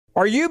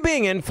Are you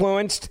being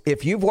influenced?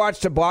 If you've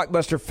watched a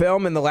blockbuster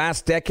film in the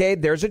last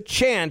decade, there's a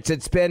chance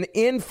it's been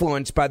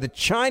influenced by the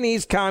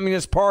Chinese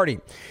Communist Party.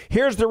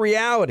 Here's the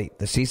reality.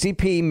 The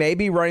CCP may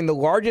be running the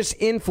largest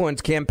influence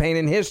campaign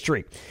in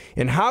history.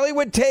 In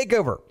Hollywood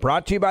Takeover,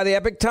 brought to you by the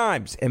Epoch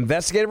Times,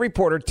 investigative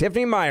reporter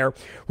Tiffany Meyer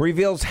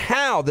reveals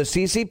how the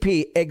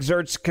CCP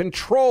exerts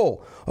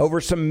control over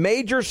some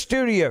major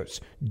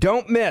studios.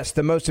 Don't miss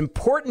the most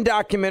important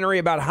documentary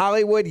about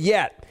Hollywood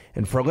yet.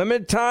 And for a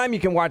limited time,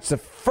 you can watch the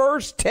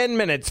first 10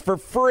 minutes for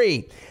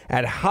free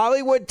at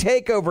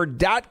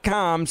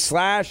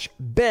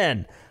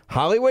HollywoodTakeover.com/Ben.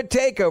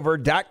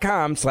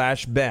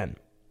 HollywoodTakeover.com/Ben.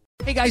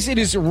 Hey guys, it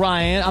is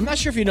Ryan. I'm not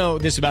sure if you know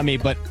this about me,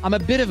 but I'm a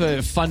bit of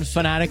a fun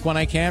fanatic when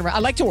I can. I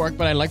like to work,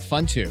 but I like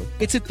fun too.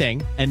 It's a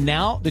thing. And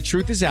now the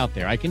truth is out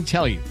there. I can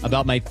tell you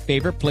about my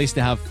favorite place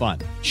to have fun.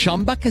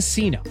 Chumba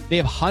Casino. They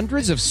have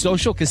hundreds of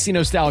social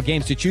casino style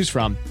games to choose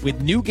from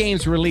with new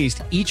games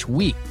released each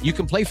week. You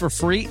can play for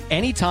free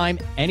anytime,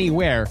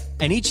 anywhere.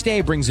 And each day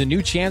brings a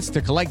new chance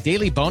to collect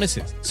daily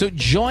bonuses. So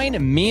join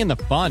me in the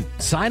fun.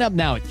 Sign up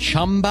now at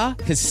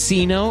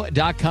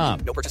ChumbaCasino.com.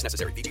 No purchase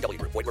necessary. VGW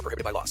Group. Void where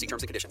prohibited by law. See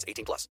terms and conditions.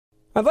 18+.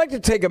 I'd like to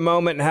take a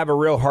moment and have a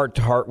real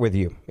heart-to-heart with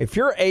you. If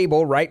you're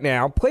able right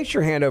now, place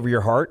your hand over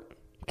your heart.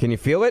 Can you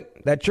feel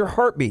it? That's your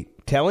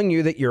heartbeat telling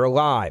you that you're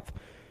alive.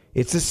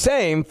 It's the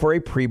same for a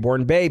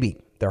preborn baby.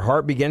 Their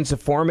heart begins to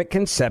form at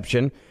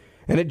conception,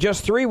 and at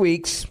just 3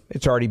 weeks,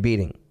 it's already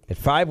beating. At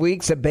 5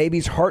 weeks, a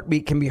baby's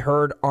heartbeat can be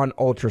heard on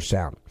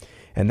ultrasound.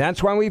 And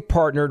that's why we've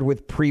partnered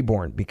with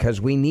Preborn,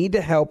 because we need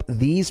to help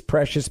these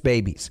precious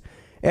babies.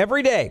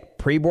 Every day,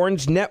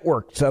 Preborn's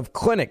networks of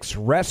clinics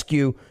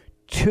rescue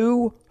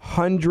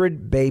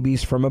 200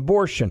 babies from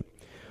abortion.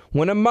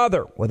 When a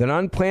mother with an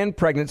unplanned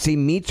pregnancy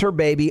meets her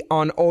baby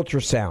on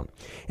ultrasound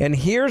and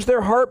hears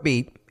their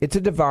heartbeat, it's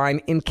a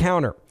divine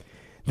encounter.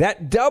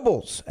 That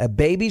doubles a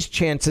baby's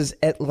chances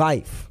at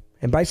life.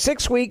 And by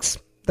 6 weeks,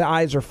 the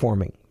eyes are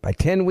forming. By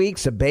 10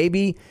 weeks, a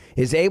baby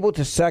is able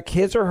to suck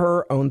his or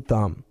her own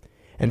thumb.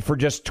 And for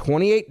just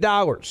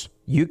 $28,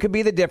 you could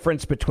be the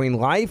difference between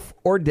life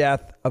or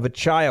death of a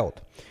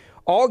child.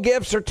 All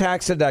gifts are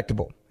tax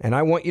deductible, and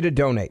I want you to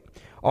donate.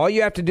 All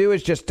you have to do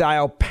is just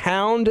dial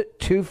pound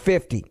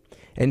 250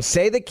 and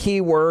say the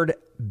keyword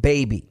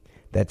baby.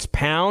 That's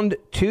pound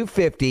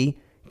 250,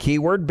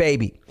 keyword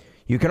baby.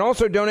 You can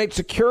also donate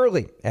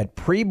securely at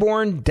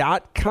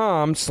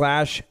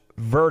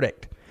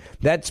preborn.com/verdict.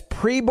 That's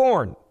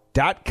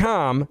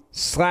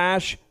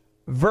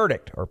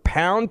preborn.com/verdict or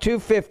pound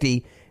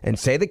 250 and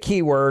say the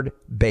keyword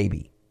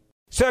baby.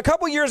 So a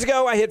couple years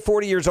ago, I hit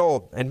 40 years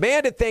old, and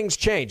man, did things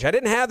change. I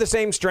didn't have the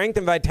same strength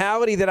and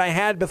vitality that I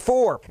had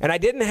before, and I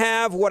didn't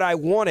have what I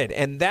wanted,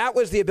 and that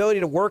was the ability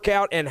to work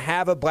out and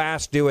have a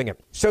blast doing it.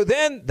 So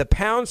then the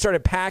pounds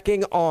started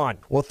packing on.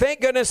 Well,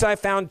 thank goodness I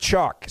found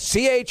Choq,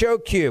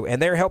 CHOQ,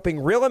 and they're helping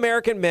real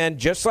American men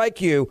just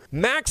like you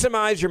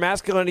maximize your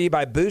masculinity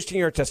by boosting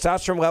your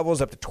testosterone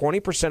levels up to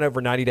 20% over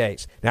 90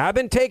 days. Now, I've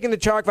been taking the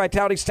Choq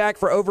Vitality Stack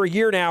for over a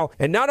year now,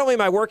 and not only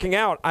am I working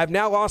out, I've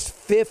now lost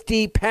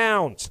 50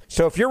 pounds.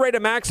 So if you're ready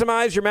to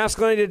maximize your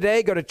masculinity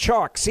today, go to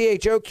Choq,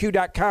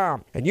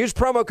 CHOQ.com, and use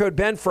promo code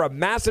Ben for a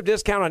massive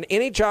discount on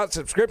any Choq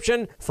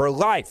subscription for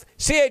life.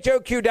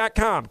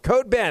 CHOQ.com,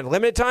 code Ben,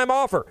 limited time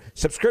offer.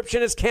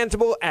 Subscription is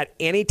cancelable at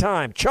any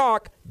time.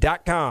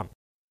 Choq.com.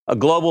 A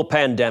global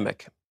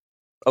pandemic.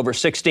 Over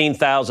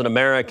 16,000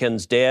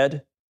 Americans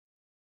dead,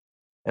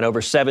 and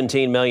over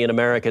 17 million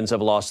Americans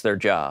have lost their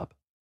job.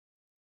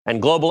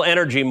 And global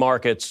energy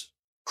markets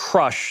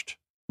crushed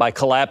by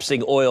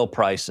collapsing oil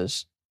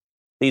prices.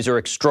 These are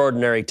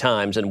extraordinary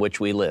times in which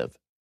we live.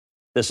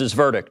 This is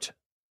Verdict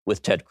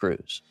with Ted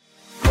Cruz.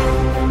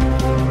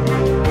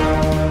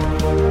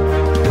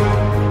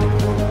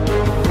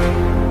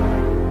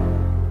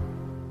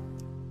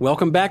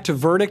 Welcome back to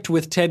Verdict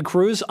with Ted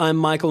Cruz. I'm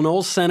Michael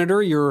Knowles.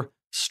 Senator, you're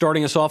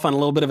starting us off on a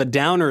little bit of a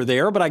downer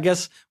there, but I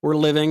guess we're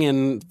living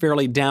in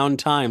fairly down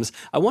times.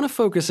 I want to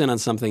focus in on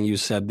something you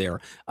said there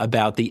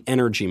about the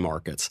energy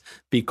markets,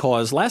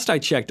 because last I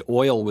checked,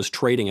 oil was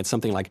trading at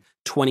something like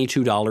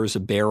 $22 a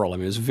barrel. I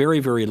mean, it was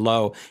very, very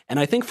low. And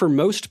I think for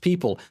most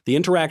people, the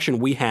interaction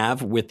we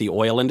have with the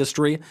oil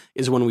industry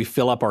is when we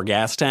fill up our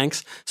gas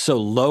tanks. So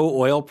low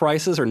oil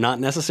prices are not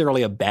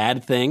necessarily a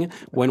bad thing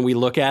when we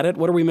look at it.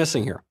 What are we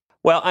missing here?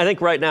 Well, I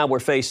think right now we're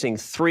facing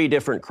three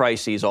different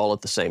crises all at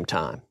the same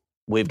time.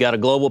 We've got a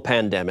global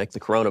pandemic,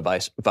 the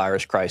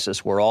coronavirus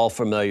crisis. We're all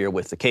familiar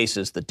with the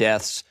cases, the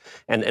deaths,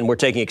 and we're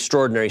taking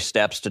extraordinary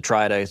steps to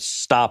try to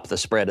stop the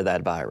spread of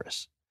that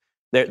virus.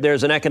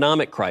 There's an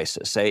economic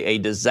crisis, a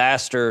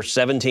disaster.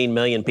 17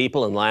 million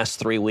people in the last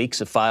 3 weeks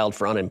have filed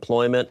for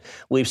unemployment.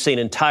 We've seen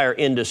entire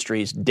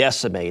industries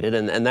decimated,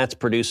 and that's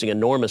producing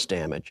enormous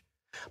damage.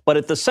 But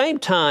at the same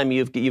time,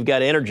 you've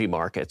got energy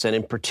markets, and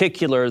in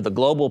particular, the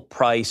global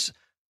price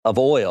of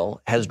oil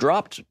has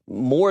dropped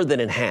more than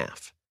in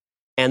half.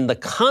 And the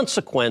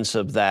consequence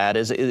of that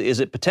is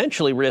it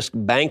potentially risks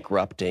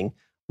bankrupting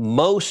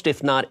most,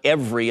 if not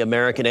every,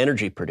 American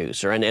energy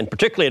producer. And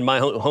particularly in my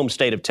home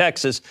state of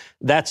Texas,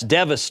 that's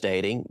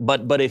devastating.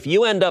 But if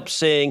you end up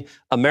seeing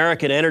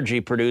American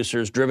energy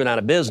producers driven out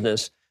of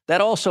business,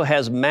 that also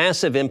has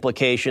massive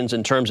implications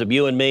in terms of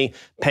you and me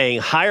paying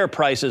higher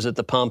prices at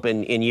the pump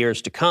in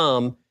years to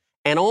come,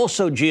 and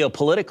also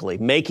geopolitically,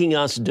 making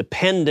us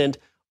dependent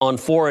on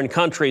foreign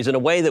countries in a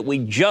way that we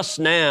just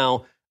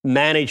now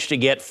managed to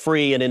get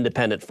free and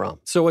independent from.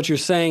 So what you're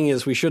saying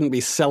is we shouldn't be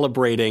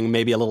celebrating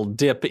maybe a little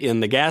dip in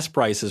the gas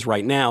prices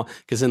right now,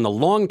 because in the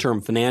long term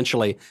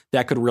financially,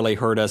 that could really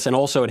hurt us. And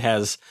also it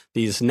has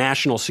these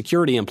national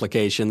security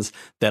implications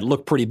that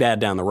look pretty bad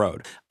down the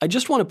road. I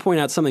just want to point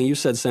out something you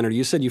said, Senator.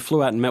 You said you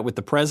flew out and met with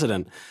the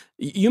president.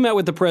 You met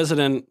with the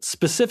president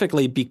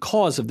specifically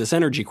because of this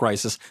energy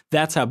crisis.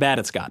 That's how bad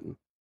it's gotten.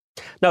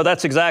 No,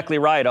 that's exactly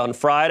right. On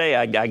Friday,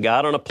 I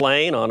got on a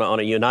plane on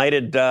a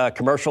United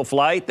commercial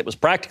flight that was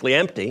practically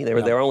empty. There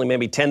were only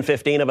maybe 10,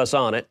 15 of us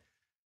on it.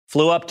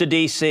 Flew up to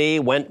D.C.,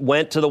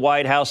 went to the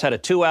White House, had a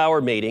 2-hour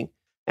meeting,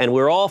 and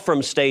we're all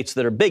from states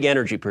that are big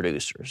energy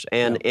producers.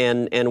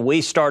 And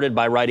we started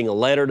by writing a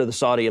letter to the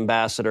Saudi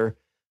ambassador.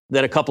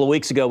 Then a couple of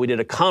weeks ago, we did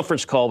a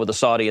conference call with the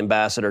Saudi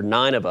ambassador,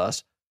 9 of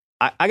us.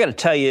 I got to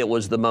tell you, it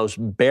was the most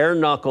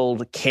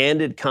bare-knuckled,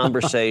 candid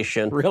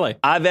conversation really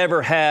I've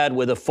ever had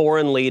with a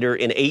foreign leader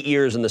in 8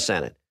 years in the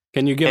Senate.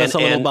 Can you give us a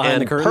little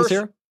behind the curtains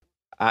here?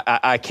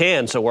 I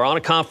can. So we're on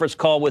a conference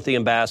call with the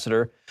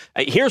ambassador.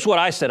 Here's what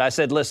I said. I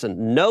said,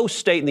 listen, no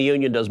state in the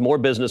union does more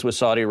business with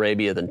Saudi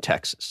Arabia than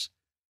Texas.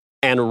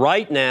 And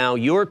right now,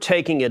 you're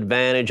taking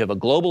advantage of a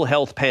global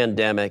health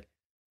pandemic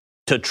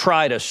to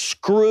try to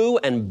screw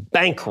and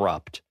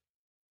bankrupt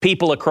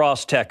people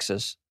across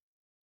Texas.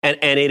 And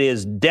it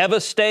is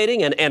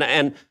devastating.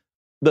 And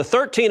the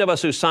 13 of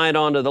us who signed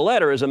on to the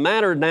letter, as a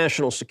matter of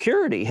national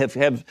security,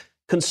 have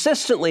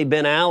consistently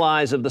been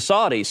allies of the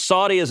Saudis.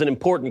 Saudi is an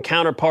important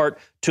counterpart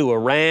to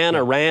Iran.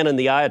 Iran and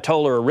the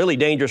Ayatollah are really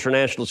dangerous for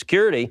national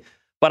security.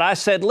 But I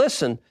said,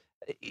 listen,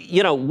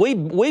 you know,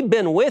 we've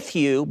been with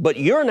you, but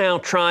you're now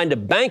trying to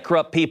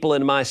bankrupt people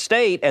in my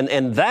state,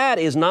 and that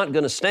is not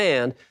going to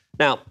stand.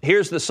 Now,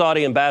 here's the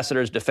Saudi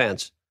ambassador's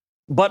defense.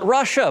 But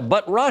Russia.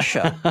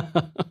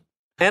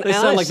 They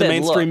sound like the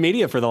mainstream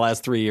media for the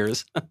last 3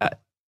 years.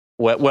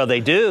 well,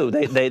 they do.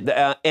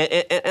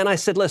 And I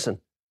said,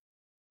 listen,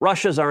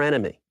 Russia's our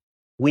enemy.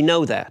 We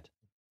know that.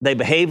 They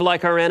behave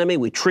like our enemy.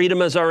 We treat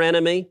them as our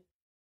enemy.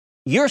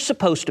 You're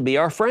supposed to be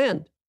our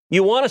friend.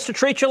 You want us to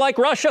treat you like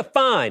Russia?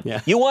 Fine.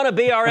 Yeah. You want to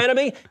be our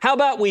enemy? How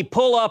about we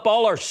pull up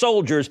all our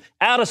soldiers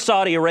out of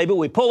Saudi Arabia?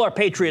 We pull our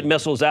Patriot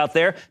missiles out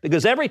there,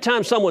 because every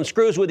time someone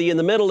screws with you in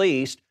the Middle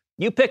East,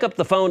 you pick up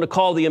the phone to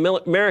call the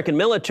American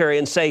military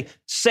and say,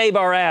 save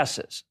our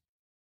asses.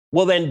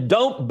 Well, then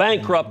don't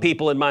bankrupt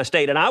people in my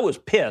state. And I was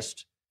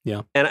pissed.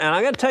 Yeah. And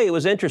I got to tell you, it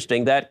was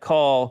interesting. That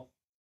call,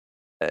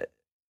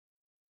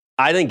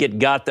 I think it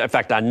got, in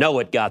fact, I know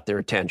it got their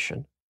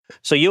attention.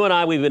 So you and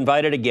I, we've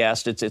invited a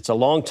guest. It's a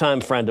longtime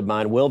friend of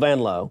mine, Will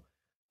Van Loo.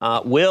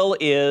 Will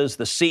is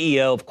the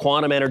CEO of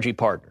Quantum Energy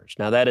Partners.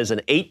 Now, that is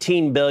an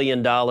 $18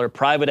 billion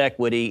private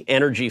equity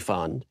energy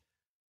fund.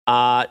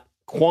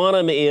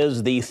 Quantum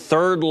is the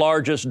 3rd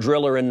largest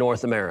driller in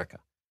North America.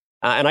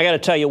 And I got to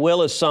tell you,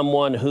 Will is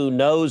someone who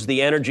knows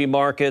the energy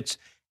markets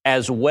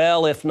as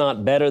well, if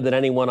not better, than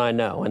anyone I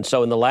know. And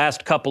so in the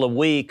last couple of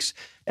weeks,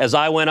 as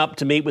I went up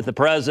to meet with the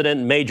president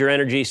and major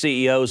energy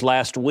CEOs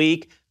last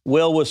week,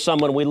 Will was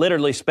someone we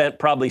literally spent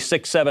probably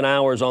 6-7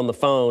 hours on the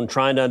phone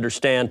trying to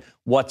understand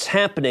what's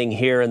happening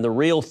here and the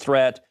real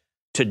threat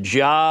to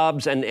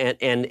jobs and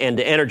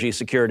to energy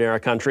security in our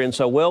country. And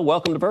so, Will,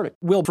 welcome to Verdict.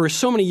 Will, for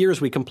so many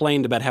years we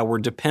complained about how we're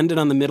dependent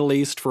on the Middle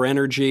East for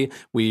energy.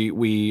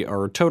 We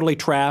are totally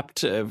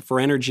trapped for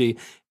energy.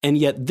 And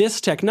yet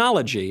this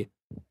technology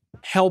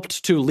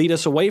helped to lead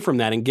us away from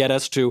that and get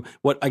us to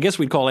what I guess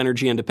we'd call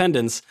energy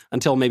independence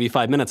until maybe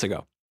 5 minutes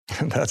ago.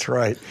 That's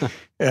right.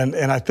 And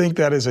I think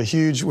that is a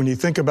huge, when you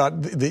think about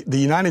the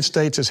United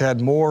States has had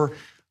more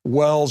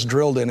wells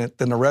drilled in it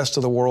than the rest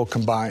of the world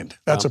combined.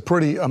 That's a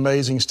pretty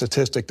amazing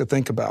statistic to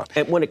think about.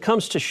 And when it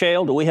comes to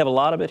shale, do we have a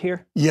lot of it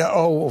here?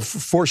 Yeah,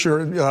 for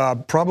sure.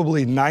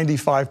 Probably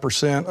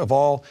 95% of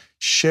all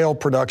shale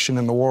production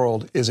in the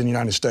world is in the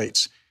United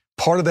States.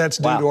 Part of that's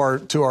due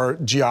to our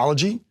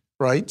geology,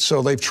 right?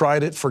 So they've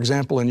tried it, for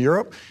example, in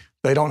Europe.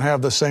 They don't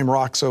have the same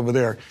rocks over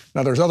there.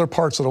 Now, there's other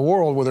parts of the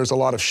world where there's a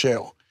lot of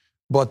shale,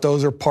 but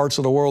those are parts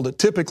of the world that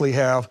typically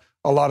have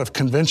a lot of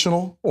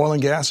conventional oil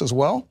and gas as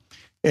well.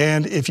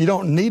 And if you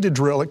don't need to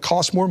drill, it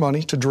costs more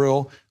money to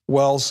drill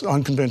wells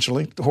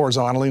unconventionally,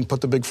 horizontally, and put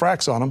the big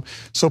fracks on them.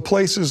 So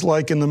places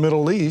like in the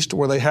Middle East,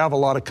 where they have a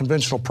lot of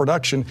conventional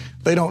production,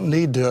 they don't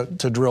need to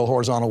drill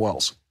horizontal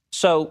wells.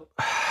 So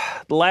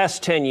the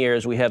last 10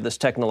 years, we have this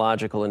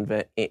technological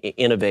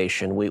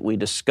innovation. We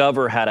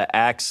discover how to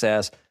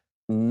access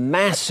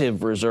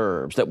massive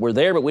reserves that were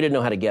there, but we didn't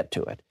know how to get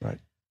to it. Right.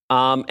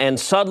 And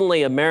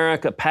suddenly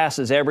America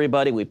passes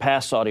everybody. We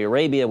pass Saudi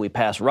Arabia. We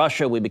pass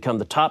Russia. We become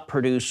the top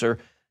producer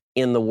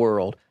in the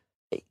world.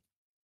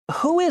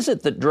 Who is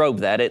it that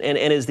drove that? And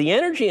is the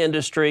energy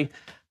industry,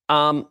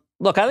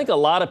 Look, I think a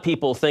lot of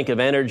people think of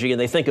energy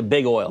and they think of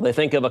big oil. They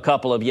think of a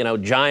couple of,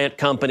 giant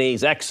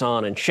companies,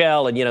 Exxon and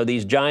Shell, and,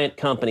 these giant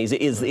companies.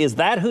 Is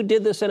that who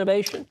did this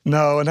innovation?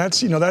 No, and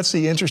that's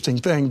the interesting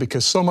thing,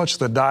 because so much of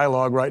the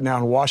dialogue right now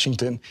in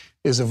Washington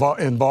is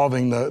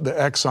involving the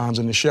Exxons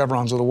and the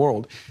Chevrons of the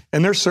world.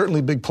 And there's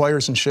certainly big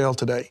players in shale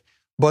today.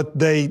 But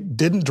they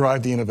didn't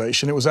drive the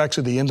innovation. It was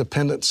actually the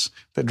independents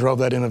that drove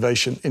that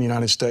innovation in the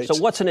United States.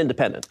 So what's an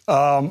independent?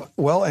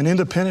 Well, an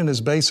independent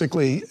is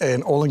basically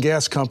an oil and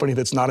gas company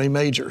that's not a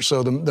major.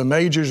 So the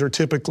majors are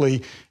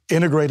typically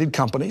integrated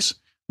companies.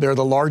 They're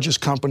the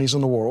largest companies in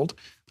the world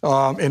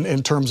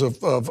in terms of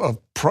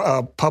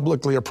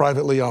publicly or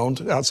privately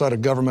owned, outside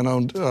of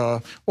government-owned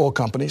oil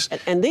companies.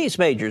 And these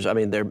majors,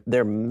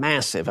 they're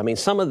massive.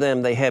 Some of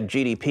them, they have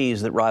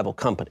GDPs that rival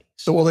companies.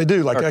 Well, they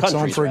do. Like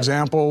Exxon, for rather.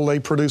 example, they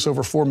produce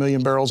over 4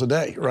 million barrels a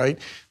day, right?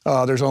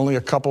 There's only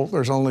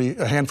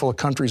a handful of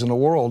countries in the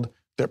world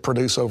that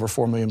produce over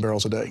 4 million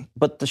barrels a day.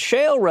 But the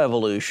shale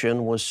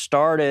revolution was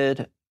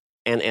started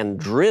and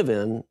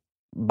driven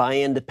by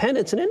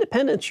independents. And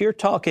independents, you're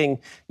talking,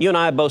 you and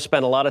I both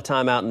spent a lot of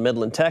time out in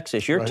Midland,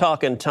 Texas. You're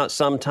talking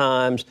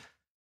sometimes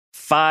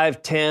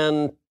 5,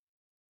 10,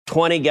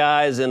 20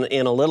 guys in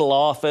a little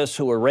office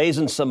who are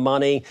raising some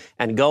money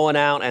and going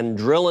out and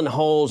drilling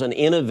holes and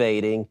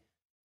innovating.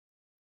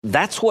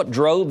 That's what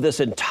drove this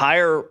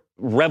entire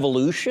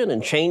revolution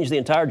and changed the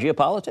entire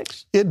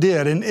geopolitics? It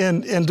did.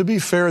 And to be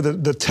fair,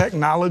 the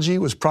technology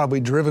was probably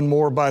driven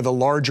more by the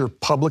larger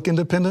public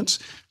independents.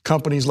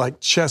 Companies like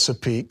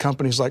Chesapeake,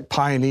 companies like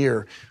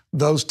Pioneer,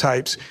 those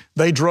types.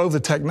 They drove the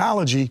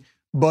technology,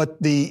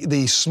 but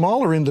the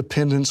smaller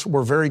independents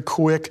were very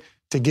quick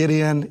to get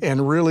in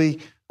and really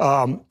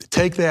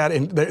take that,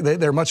 and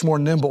they're much more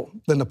nimble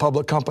than the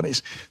public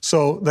companies.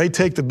 So they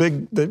take the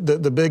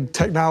big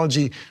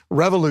technology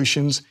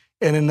revolutions,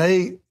 and then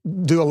they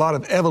do a lot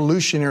of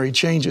evolutionary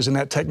changes in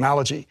that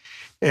technology,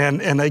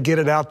 and they get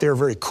it out there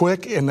very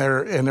quick, and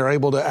they're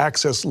able to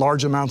access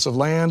large amounts of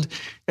land.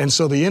 And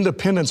so the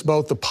independents,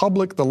 both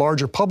the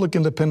larger public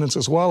independents,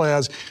 as well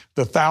as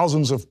the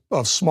thousands of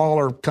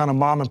smaller kind of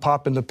mom and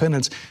pop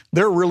independents,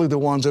 they're really the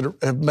ones that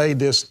have made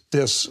this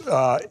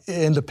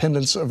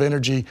independence of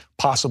energy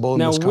possible in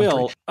this country. Now,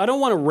 Will, I don't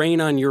want to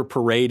rain on your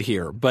parade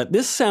here, but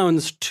this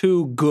sounds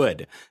too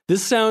good.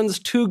 This sounds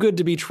too good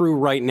to be true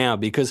right now,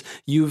 because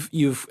you've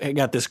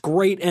got this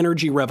great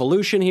energy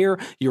revolution here.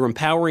 You're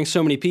empowering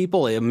so many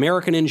people,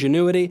 American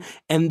ingenuity,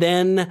 and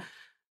then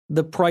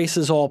the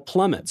prices all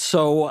plummet.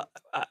 So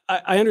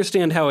I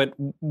understand how it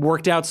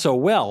worked out so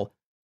well.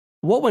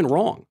 What went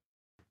wrong?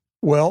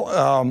 Well,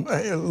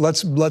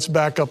 let's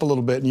back up a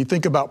little bit. And you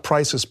think about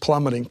prices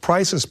plummeting.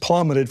 Prices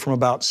plummeted from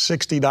about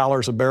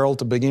 $60 a barrel at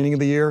the beginning of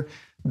the year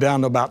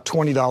down to about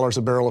 $20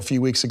 a barrel a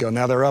few weeks ago.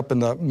 Now they're up in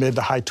the mid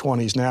to high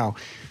 20s now.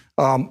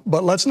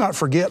 But let's not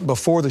forget,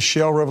 before the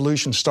shale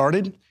revolution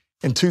started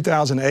in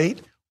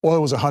 2008, oil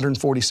was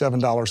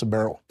 $147 a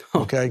barrel.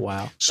 Okay.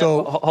 Wow.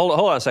 So hold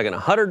on a second.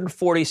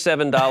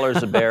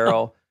 $147 a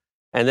barrel,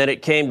 and then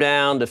it came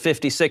down to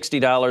 $50,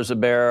 $60 a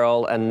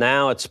barrel, and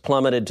now it's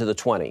plummeted to the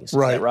 20s.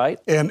 Right. Is that right?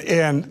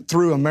 And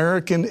through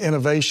American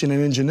innovation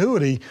and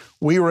ingenuity,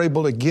 we were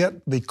able to get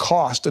the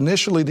cost.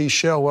 Initially, these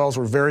shale wells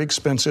were very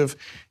expensive,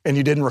 and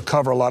you didn't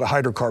recover a lot of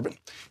hydrocarbon.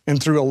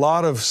 And through a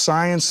lot of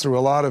science, through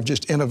a lot of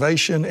just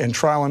innovation and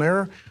trial and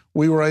error,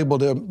 we were able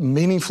to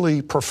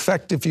meaningfully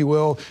perfect, if you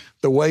will,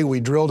 the way we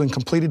drilled and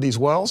completed these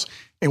wells.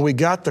 And we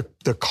got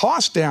the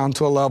cost down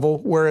to a level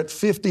where at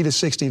 $50 to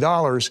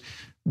 $60,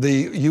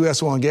 the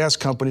U.S. oil and gas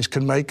companies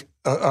could make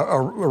a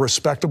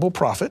respectable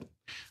profit.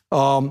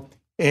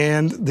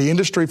 And the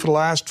industry for the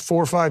last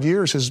 4 or 5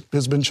 years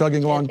has been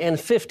chugging along. And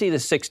 $50 to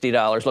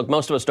 $60, look,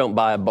 most of us don't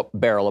buy a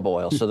barrel of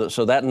oil,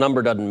 so that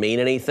number doesn't mean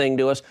anything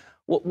to us.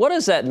 What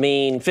does that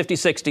mean,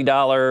 $50,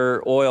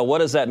 $60 oil, what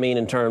does that mean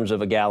in terms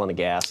of a gallon of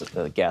gas at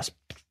the gas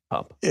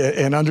pump?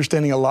 And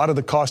understanding a lot of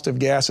the cost of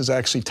gas is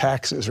actually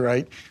taxes,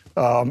 right?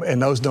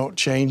 And those don't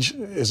change. So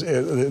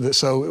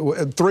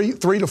 $3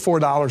 to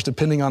 $4,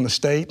 depending on the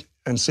state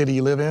and city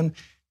you live in,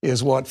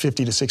 is what $50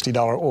 to $60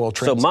 oil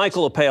translates. So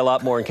Michael will pay a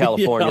lot more in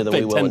California than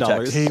we will in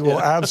Texas. He will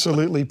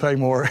absolutely pay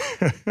more.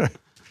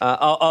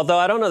 Although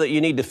I don't know that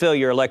you need to fill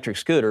your electric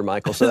scooter,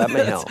 Michael, so that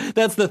may help.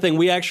 That's the thing.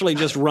 We actually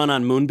just run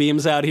on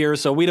moonbeams out here,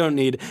 so we don't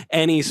need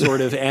any sort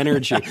of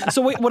energy.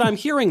 So what I'm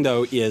hearing,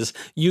 though, is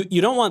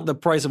you don't want the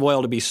price of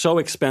oil to be so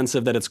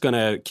expensive that it's going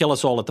to kill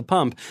us all at the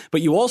pump,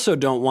 but you also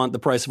don't want the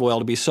price of oil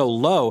to be so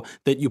low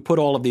that you put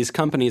all of these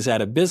companies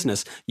out of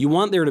business. You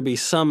want there to be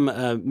some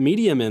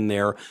medium in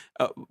there.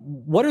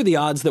 What are the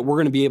odds that we're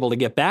going to be able to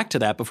get back to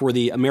that before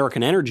the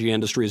American energy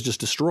industry is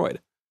just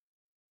destroyed?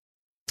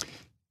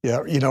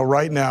 Yeah,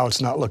 right now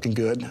it's not looking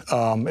good.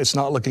 It's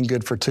not looking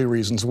good for two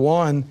reasons.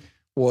 One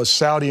was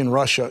Saudi and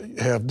Russia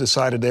have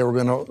decided they were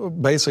going to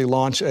basically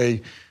launch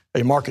a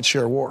market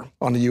share war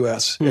on the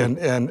U.S. And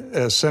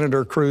as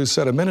Senator Cruz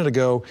said a minute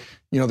ago,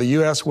 the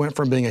U.S. went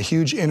from being a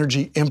huge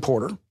energy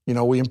importer.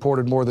 We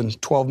imported more than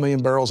 12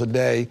 million barrels a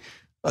day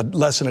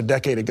less than a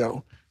decade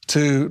ago,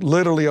 to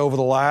literally over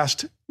the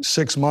last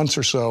 6 months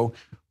or so,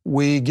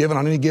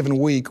 on any given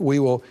week, we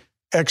will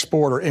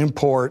export or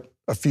import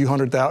a few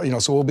 100,000,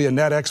 so we'll be a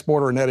net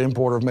exporter or net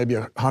importer of maybe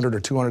 100 or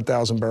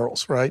 200,000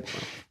 barrels, right?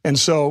 And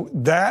so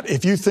that,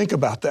 if you think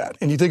about that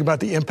and you think about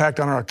the impact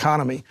on our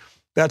economy,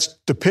 that's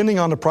depending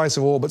on the price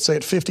of oil, but say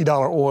at $50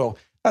 oil,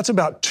 that's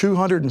about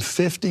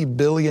 $250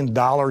 billion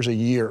a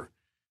year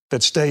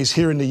that stays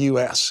here in the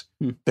U.S.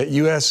 That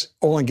U.S.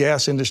 oil and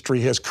gas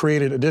industry has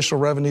created additional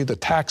revenue, the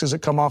taxes that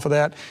come off of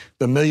that,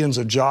 the millions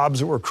of jobs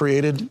that were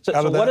created out of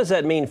that. So what does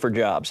that mean for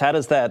jobs? How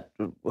does that,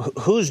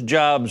 whose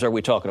jobs are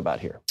we talking about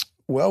here?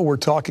 Well, we're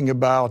talking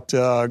about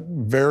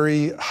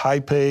very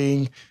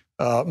high-paying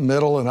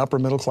middle and upper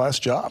middle-class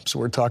jobs.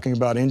 We're talking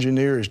about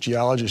engineers,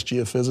 geologists,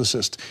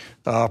 geophysicists,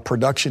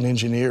 production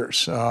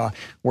engineers.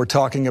 We're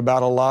talking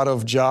about a lot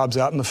of jobs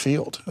out in the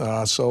field.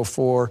 So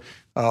for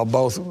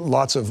both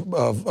lots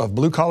of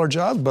blue-collar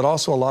jobs, but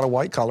also a lot of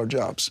white-collar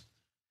jobs.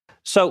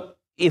 So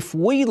if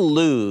we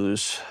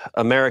lose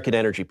American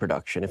energy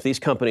production, if these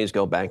companies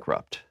go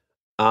bankrupt,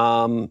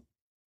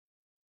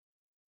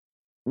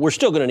 we're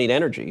still going to need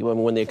energy.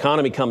 When the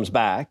economy comes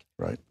back,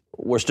 right,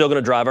 we're still going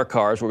to drive our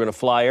cars. We're going to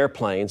fly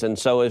airplanes. And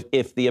so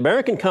if the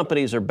American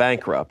companies are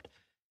bankrupt,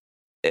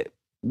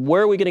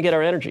 where are we going to get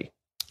our energy?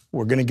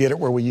 We're going to get it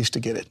where we used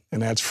to get it,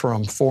 and that's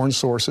from foreign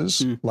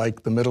sources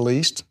like the Middle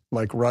East,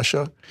 like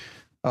Russia.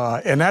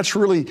 And that's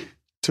really,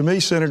 to me,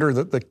 Senator,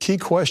 the key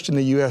question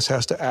the U.S.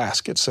 has to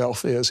ask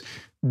itself is,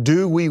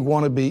 do we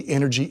want to be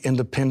energy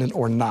independent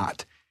or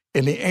not?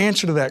 And the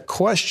answer to that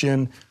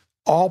question,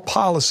 all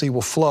policy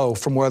will flow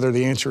from whether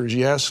the answer is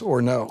yes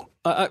or no.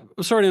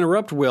 Sorry to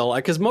interrupt, Will,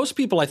 because most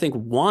people, I think,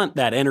 want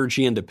that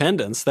energy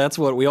independence. That's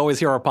what we always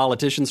hear our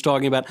politicians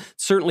talking about,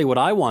 certainly what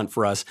I want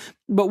for us.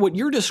 But what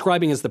you're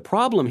describing as the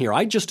problem here,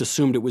 I just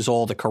assumed it was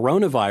all the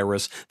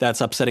coronavirus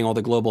that's upsetting all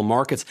the global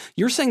markets.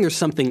 You're saying there's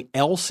something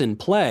else in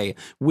play,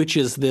 which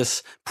is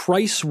this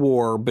price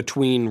war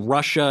between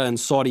Russia and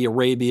Saudi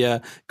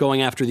Arabia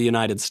going after the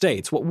United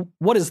States.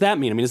 What does that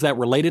mean? I mean, is that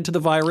related to the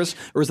virus,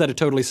 or is that a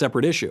totally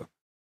separate issue?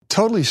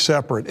 Totally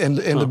separate. And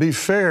to be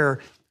fair,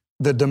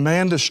 the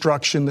demand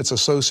destruction that's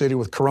associated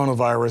with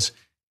coronavirus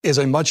is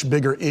a much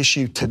bigger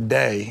issue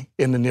today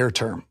in the near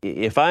term.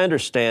 If I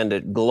understand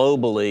it,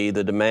 globally,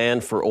 the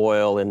demand for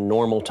oil in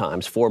normal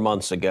times, 4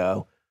 months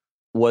ago,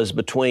 was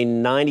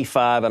between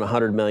 95 and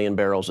 100 million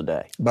barrels a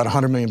day. About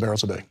 100 million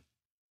barrels a day.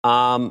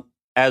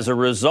 As a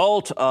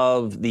result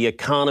of the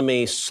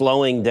economy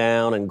slowing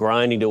down and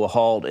grinding to a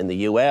halt in the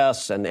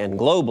U.S. and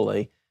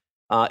globally,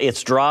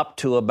 it's dropped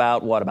to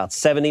about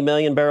 70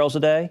 million barrels a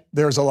day?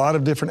 There's a lot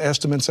of different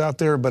estimates out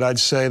there, but I'd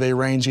say they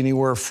range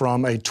anywhere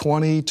from a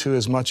 20 to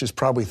as much as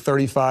probably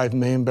 35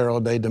 million barrel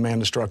a day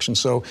demand destruction.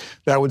 So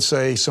that would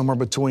say somewhere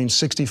between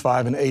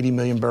 65 and 80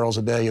 million barrels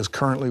a day is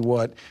currently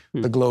what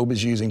the globe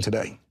is using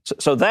today.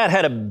 So that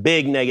had a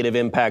big negative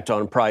impact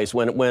on price.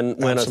 When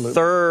a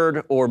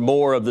third or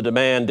more of the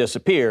demand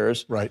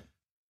disappears, right.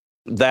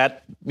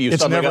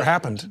 It's never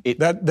happened.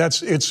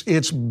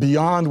 It's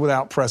beyond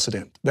without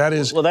precedent. That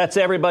is. Well, that's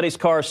everybody's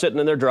car sitting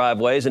in their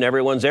driveways and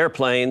everyone's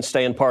airplanes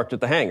staying parked at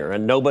the hangar,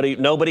 and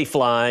nobody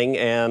flying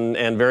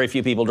and very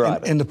few people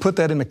driving. And to put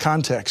that into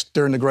context,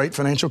 during the Great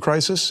Financial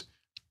Crisis,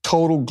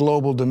 total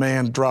global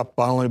demand dropped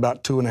by only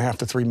about 2.5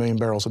 to 3 million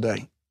barrels a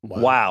day.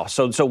 Wow.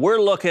 So we're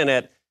looking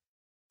at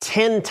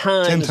 10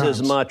 times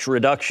as much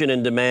reduction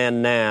in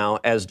demand now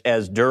as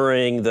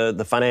during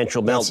the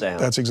financial meltdown.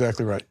 That's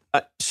exactly right.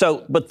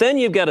 But then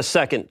you've got a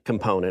second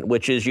component,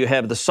 which is you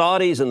have the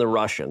Saudis and the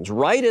Russians,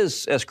 right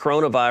as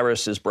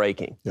coronavirus is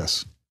breaking.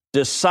 Yes.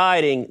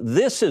 Deciding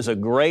this is a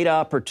great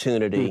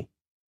opportunity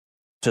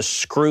to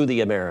screw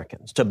the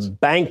Americans, to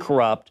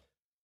bankrupt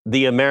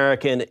the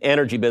American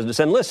energy business.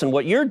 And listen,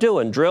 what you're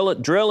doing,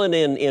 drilling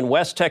in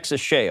West Texas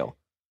shale,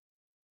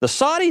 the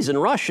Saudis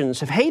and Russians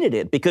have hated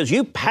it because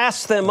you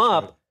passed them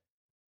up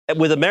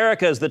with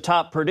America as the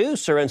top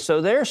producer. And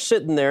so they're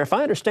sitting there, if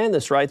I understand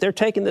this right, they're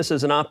taking this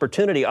as an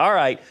opportunity. All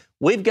right,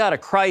 we've got a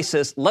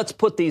crisis. Let's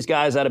put these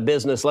guys out of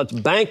business. Let's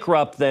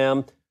bankrupt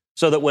them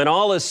so that when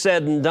all is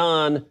said and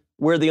done,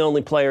 we're the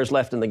only players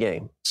left in the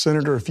game.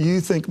 Senator, if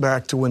you think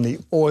back to when the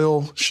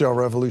oil shale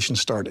revolution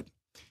started,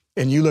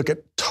 and you look at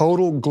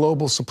total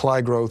global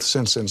supply growth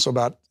since then, so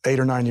about 8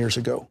 or 9 years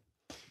ago,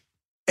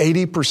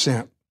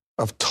 80%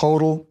 of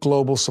total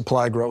global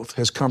supply growth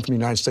has come from the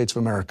United States of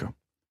America.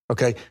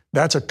 Okay,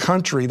 that's a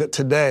country that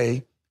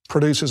today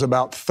produces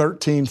about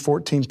 13,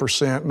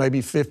 14%,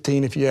 maybe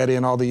 15 if you add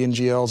in all the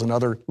NGLs and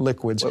other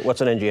liquids.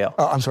 What's an NGL?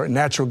 I'm sorry,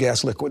 natural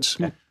gas liquids.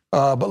 Okay.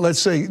 But let's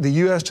say the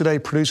U.S. today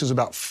produces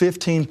about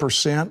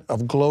 15%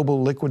 of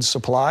global liquid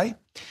supply,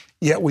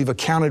 yet we've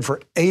accounted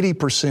for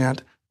 80%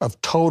 of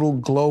total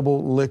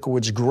global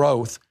liquids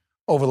growth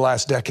over the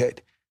last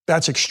decade.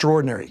 That's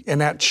extraordinary,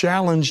 and that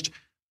challenged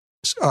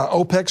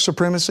OPEC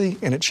supremacy,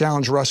 and it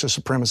challenged Russia's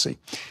supremacy.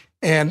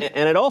 And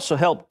it also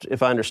helped,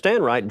 if I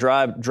understand right,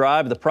 drive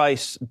the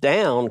price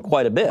down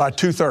quite a bit. By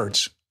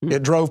 2/3.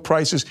 It drove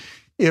prices.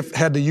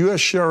 Had the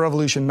U.S. shale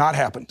revolution not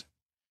happened,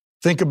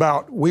 think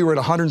about we were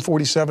at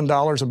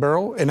 $147 a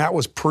barrel, and that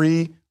was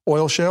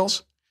pre-oil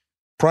shales.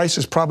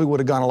 Prices probably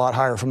would have gone a lot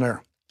higher from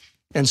there.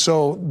 And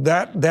so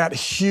that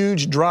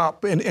huge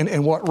drop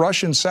in what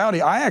Russia and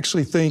Saudi, I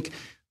actually think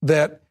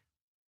that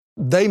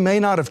they may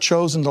not have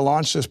chosen to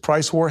launch this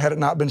price war had it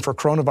not been for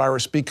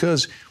coronavirus,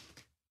 because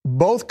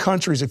both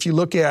countries, if you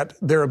look at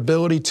their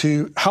ability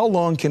to, how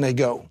long can they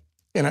go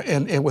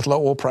and with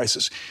low oil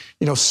prices?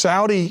 You know,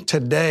 Saudi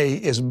today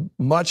is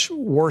much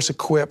worse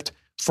equipped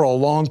for a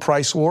long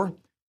price war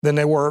than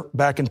they were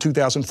back in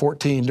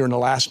 2014 during the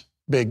last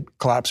big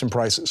collapse in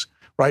prices,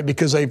 right?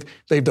 Because they've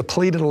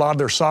depleted a lot of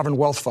their sovereign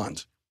wealth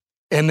funds.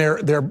 And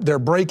their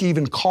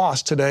break-even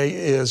cost today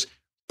is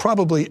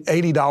probably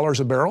 $80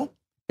 a barrel.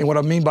 And what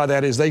I mean by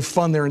that is they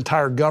fund their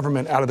entire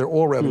government out of their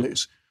oil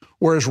revenues.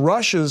 Whereas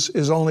Russia's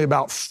is only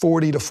about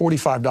 $40 to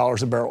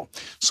 $45 a barrel.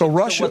 So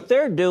Russia, so what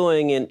they're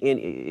doing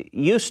in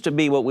used to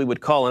be what we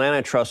would call an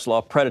antitrust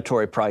law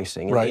predatory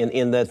pricing, right.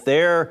 in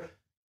that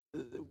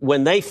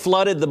when they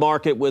flooded the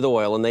market with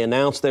oil and they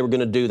announced they were going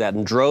to do that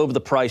and drove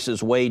the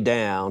prices way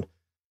down,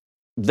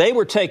 they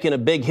were taking a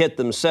big hit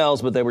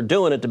themselves, but they were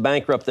doing it to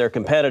bankrupt their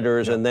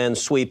competitors and then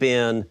sweep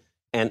in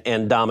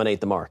and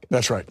dominate the market.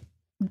 That's right.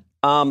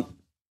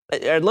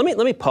 Let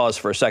me pause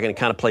for a second and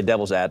kind of play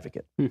devil's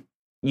advocate.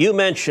 You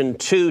mentioned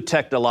two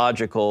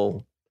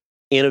technological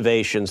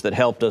innovations that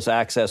helped us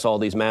access all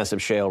these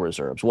massive shale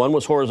reserves. One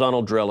was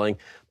horizontal drilling,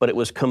 but it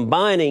was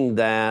combining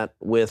that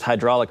with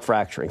hydraulic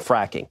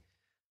fracking.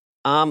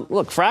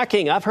 Look,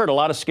 fracking, I've heard a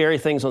lot of scary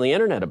things on the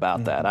internet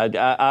about that.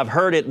 I've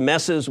heard it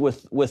messes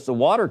with the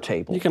water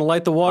table. You can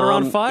light the water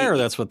on fire,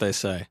 that's what they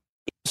say.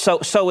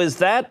 So is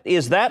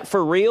that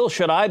for real?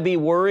 Should I be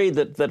worried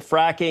that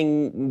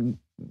fracking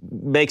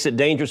makes it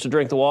dangerous to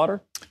drink the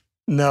water?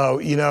 No,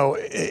 you know,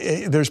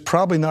 there's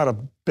probably not a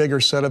bigger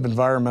set of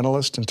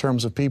environmentalists in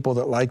terms of people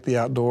that like the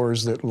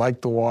outdoors, that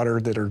like the water,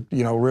 that are,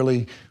 you know,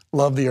 really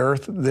love the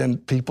earth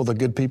than the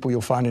good people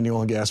you'll find in the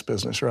oil and gas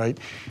business, right?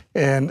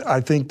 And I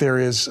think there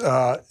is, you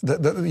got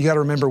to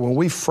remember when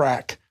we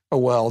frack a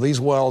well, these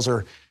wells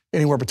are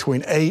anywhere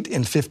between 8,000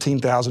 and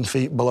 15,000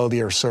 feet below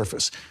the Earth's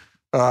surface.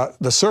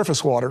 The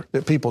surface water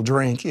that people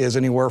drink is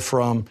anywhere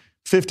from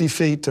 50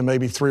 feet to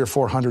maybe 300 or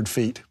 400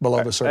 feet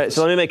below the surface.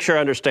 So let me make sure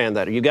I understand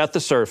that. You got the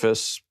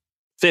surface,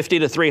 50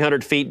 to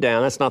 300 feet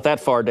down. That's not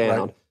that far down.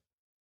 Right.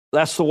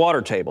 That's the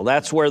water table.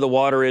 That's where the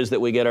water is that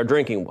we get our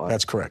drinking water.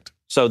 That's correct.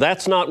 So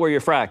that's not where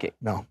you're fracking.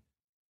 No.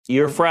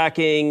 You're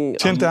fracking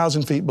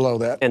 10,000 feet below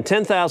that. And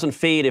 10,000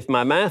 feet, if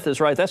my math is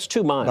right, that's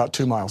 2 miles. About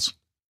 2 miles.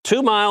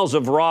 2 miles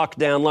of rock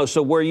down low.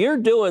 So where you're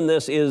doing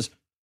this is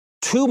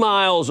 2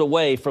 miles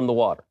away from the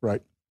water.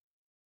 Right.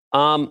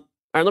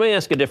 All right, let me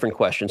ask a different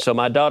question. So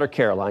my daughter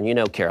Caroline, you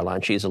know Caroline,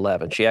 she's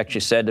 11. She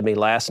actually said to me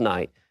last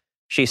night,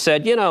 she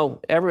said, you know,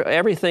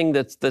 everything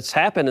that's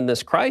happened in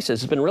this crisis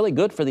has been really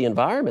good for the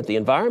environment. The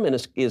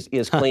environment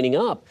is cleaning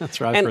up.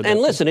 That's right. And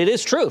listen, it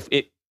is true.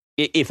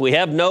 If we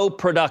have no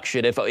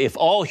production, if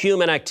all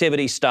human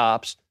activity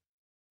stops,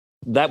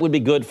 that would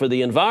be good for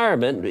the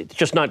environment. It's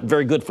just not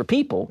very good for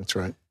people. That's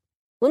right.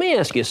 Let me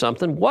ask you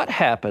something. What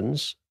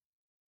happens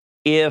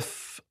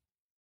if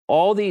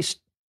all these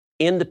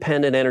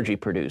independent energy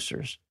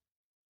producers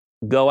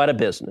go out of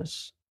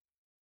business?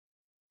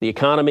 The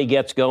economy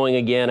gets going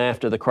again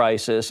after the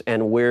crisis,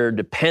 and we're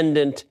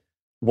dependent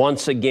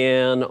once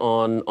again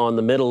on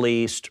the Middle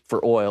East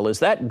for oil. Is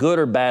that good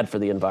or bad for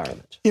the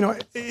environment? You know,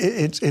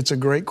 it's a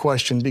great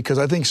question, because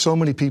I think so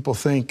many people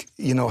think,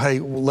 you know, hey,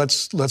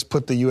 let's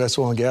put the U.S.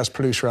 oil and gas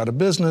producer out of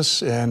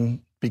business, and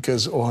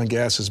because oil and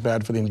gas is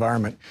bad for the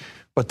environment.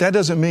 But that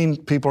doesn't mean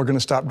people are going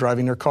to stop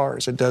driving their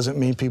cars. It doesn't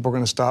mean people are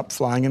going to stop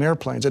flying in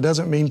airplanes. It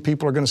doesn't mean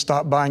people are going to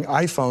stop buying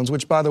iPhones,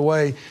 which, by the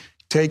way,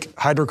 take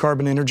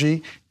hydrocarbon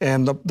energy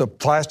and the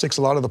plastics,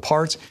 a lot of the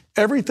parts.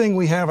 Everything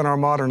we have in our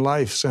modern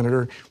life,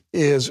 Senator,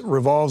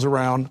 revolves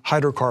around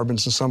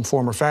hydrocarbons in some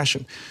form or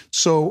fashion.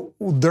 So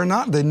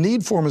the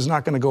need for them is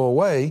not going to go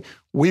away.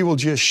 We will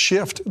just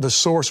shift the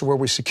source of where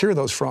we secure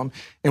those from.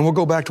 And we'll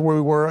go back to where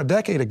we were a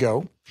decade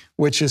ago,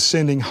 which is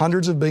sending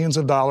hundreds of billions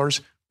of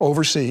dollars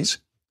overseas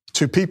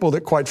to people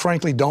that, quite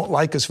frankly, don't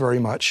like us very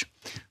much.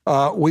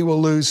 We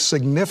will lose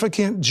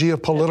significant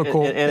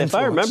geopolitical and if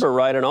I remember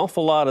right, an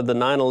awful lot of the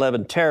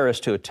 9/11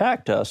 terrorists who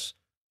attacked us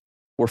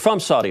were from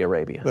Saudi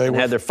Arabia and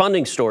had their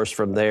funding source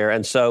from there.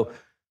 And so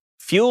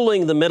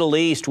fueling the Middle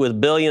East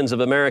with billions of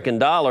American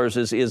dollars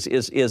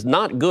is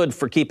not good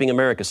for keeping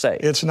America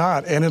safe. It's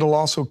not, and it'll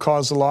also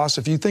cause the loss.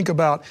 If you think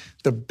about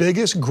the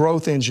biggest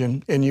growth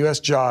engine in U.S.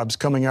 jobs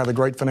coming out of the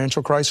great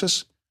financial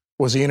crisis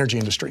was the energy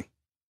industry.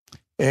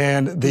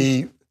 And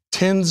the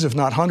tens, if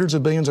not hundreds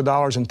of billions of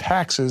dollars in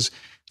taxes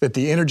that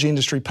the energy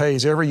industry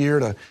pays every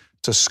year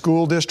to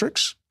school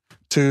districts,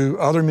 to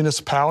other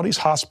municipalities,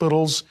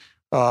 hospitals,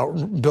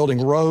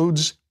 building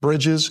roads,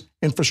 bridges,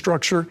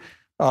 infrastructure.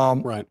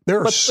 Right.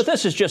 But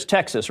this is just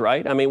Texas,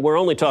 right? I mean, we're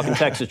only talking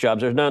Texas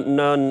jobs. There's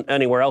none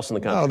anywhere else in the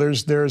country. No,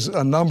 there's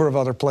a number of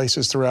other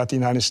places throughout the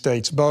United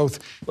States, both.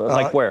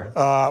 Like where?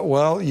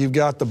 Well, you've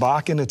got the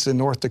Bakken. It's in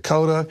North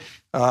Dakota.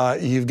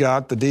 You've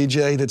got the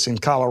DJ that's in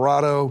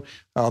Colorado,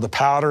 the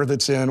Powder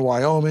that's in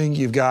Wyoming.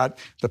 You've got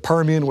the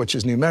Permian, which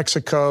is New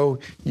Mexico.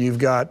 You've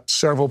got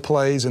several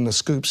plays in the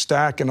Scoop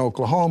Stack in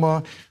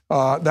Oklahoma.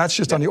 That's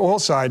just on the oil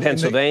side.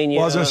 Pennsylvania.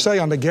 Well, I was going to say,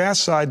 on the gas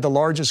side, the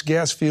largest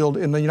gas field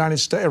in the United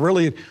States,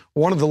 really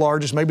one of the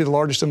largest, maybe the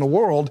largest in the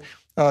world,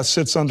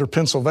 sits under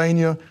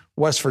Pennsylvania,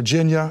 West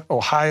Virginia,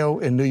 Ohio,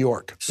 and New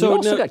York. So you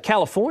also got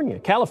California.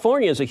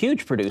 California is a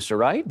huge producer,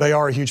 right? They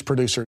are a huge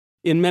producer.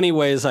 In many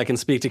ways, I can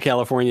speak to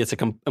California. It's a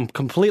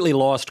completely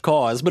lost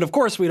cause. But of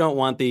course, we don't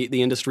want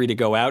the industry to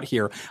go out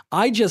here.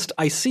 I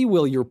see,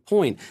 Will, your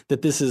point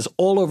that this is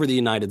all over the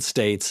United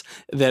States,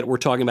 that we're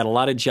talking about a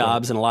lot of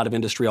jobs and a lot of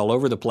industry all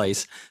over the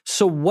place.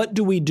 So what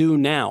do we do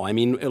now? I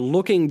mean,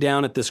 looking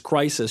down at this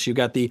crisis, you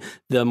got the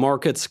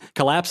markets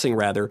collapsing,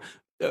 rather.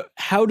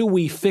 How do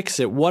we fix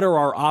it? What are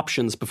our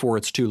options before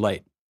it's too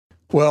late?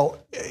 Well,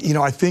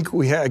 I think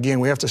we have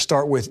to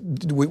start with,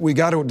 we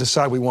got to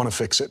decide we want to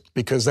fix it,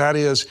 because that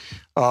is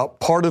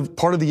part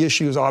of the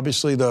issue is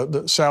obviously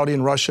the Saudi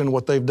and Russian,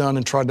 what they've done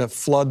and tried to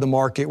flood the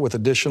market with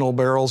additional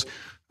barrels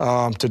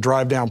to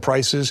drive down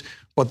prices.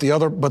 But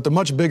the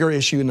much bigger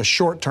issue in the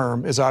short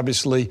term is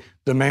obviously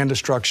demand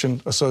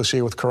destruction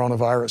associated with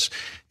coronavirus.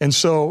 And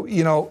so,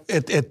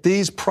 at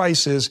these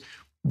prices,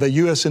 the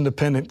U.S.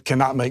 independent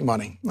cannot make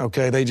money.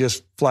 Okay, they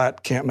just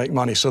flat can't make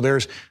money. So there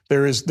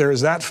is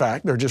that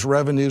fact. Their just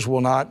revenues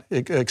will not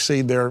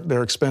exceed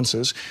their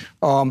expenses.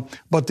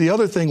 But the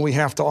other thing we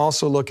have to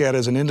also look at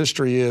as an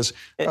industry is,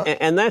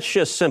 and that's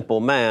just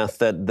simple math.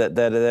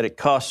 That it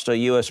costs a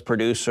U.S.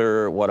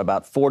 producer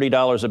about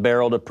 $40 a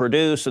barrel to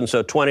produce, and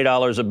so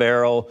 $20 a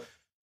barrel.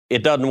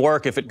 It doesn't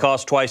work if it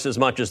costs twice as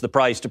much as the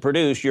price to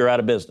produce. You're out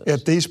of business.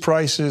 At these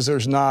prices,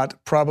 there's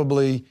not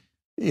probably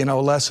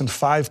less than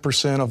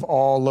 5% of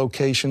all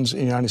locations in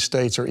the United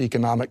States are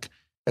economic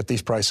at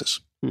these prices.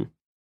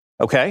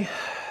 Okay.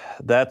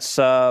 That's,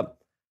 well,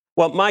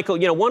 Michael,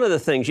 one of the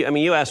things,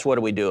 you asked what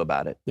do we do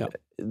about it? Yeah.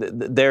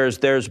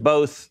 There's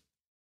both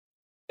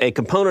a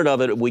component of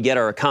it, we get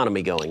our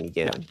economy going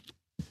again.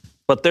 Yeah.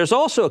 But there's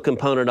also a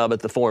component of it,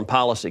 the foreign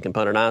policy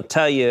component. I'll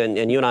tell you,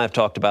 and you and I have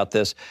talked about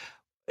this,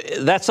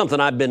 that's something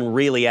I've been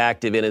really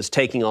active in, is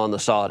taking on the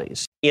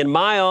Saudis. In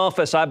my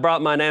office, I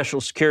brought my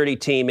national security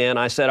team in.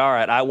 I said, all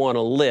right, I want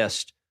a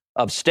list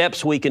of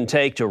steps we can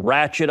take to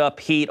ratchet up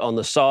heat on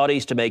the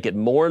Saudis to make it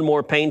more and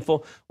more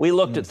painful. We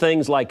looked at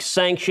things like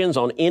sanctions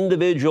on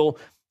individual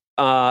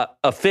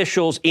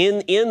officials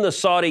in the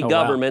Saudi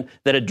government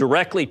that had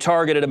directly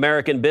targeted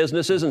American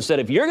businesses and said,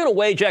 if you're going to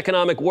wage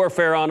economic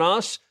warfare on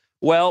us,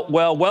 well,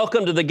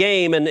 welcome to the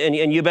game,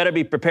 and you better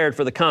be prepared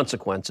for the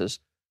consequences.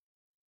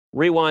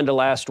 Rewind to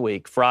last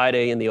week,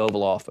 Friday, in the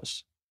Oval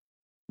Office,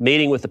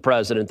 meeting with the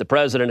president. The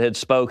president had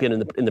spoken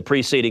in the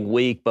preceding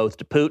week, both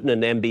to Putin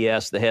and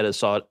MBS, the head of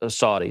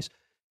Saudis.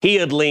 He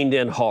had leaned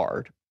in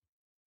hard.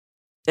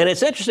 And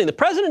it's interesting, the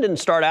president didn't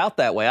start out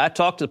that way. I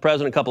talked to the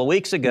president a couple of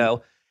weeks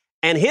ago,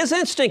 and his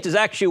instinct is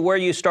actually where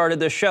you started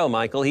this show,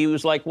 Michael. He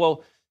was like,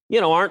 well,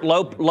 aren't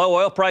low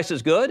oil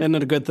prices good? Isn't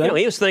it a good thing?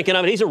 He was thinking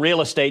of it. He's a real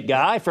estate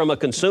guy from a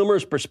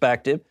consumer's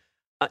perspective.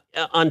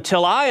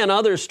 Until I and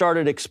others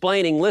started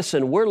explaining,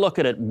 listen, we're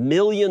looking at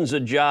millions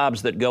of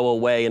jobs that go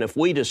away, and if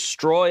we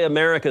destroy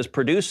America's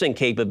producing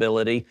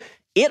capability,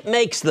 it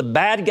makes the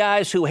bad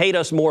guys who hate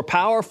us more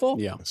powerful,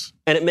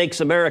 and it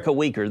makes America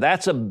weaker.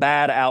 That's a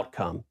bad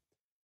outcome.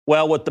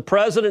 Well, what the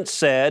president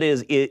said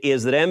is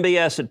that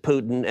MBS and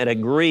Putin had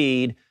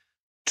agreed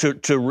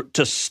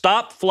to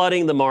stop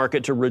flooding the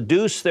market, to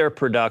reduce their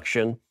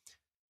production.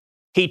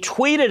 He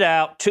tweeted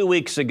out 2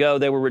 weeks ago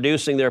they were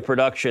reducing their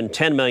production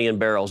 10 million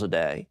barrels a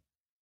day.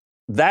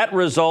 That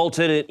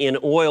resulted in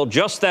oil,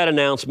 just that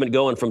announcement,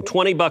 going from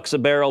 $20 a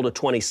barrel to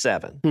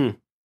 27.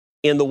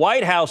 In the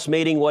White House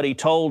meeting, what he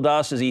told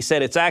us is he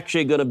said it's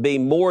actually going to be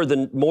more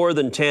than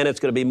 10. It's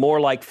going to be more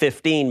like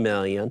 15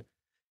 million.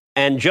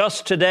 And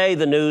just today,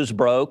 the news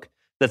broke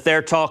that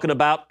they're talking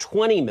about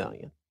 20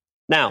 million.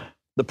 Now,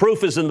 the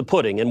proof is in the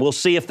pudding, and we'll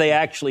see if they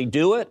actually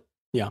do it.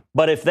 Yeah.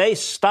 But if they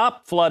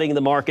stop flooding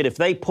the market, if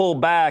they pull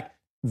back,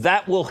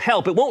 that will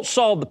help. It won't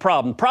solve the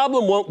problem. The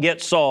problem won't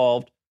get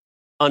solved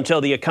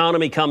until the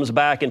economy comes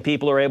back and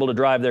people are able to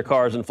drive their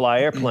cars and fly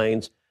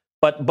airplanes.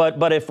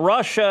 But if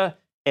Russia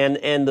and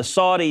the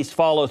Saudis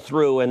follow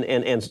through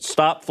and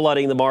stop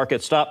flooding the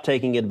market, stop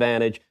taking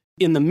advantage.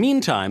 In the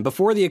meantime,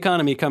 before the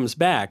economy comes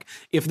back,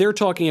 if they're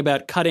talking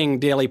about cutting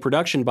daily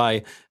production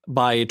by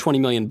 20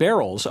 million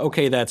barrels,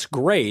 okay, that's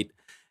great.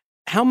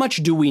 How much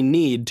do we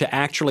need to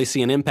actually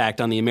see an impact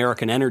on the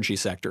American energy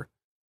sector?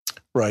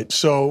 Right.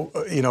 So,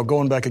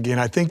 going back again,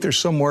 I think there's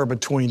somewhere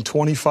between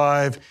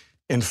 25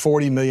 and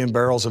 40 million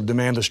barrels of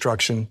demand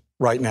destruction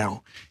right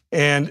now.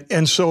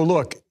 And so,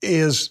 look,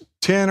 is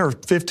 10 or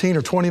 15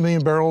 or 20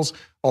 million barrels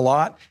a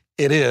lot?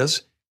 It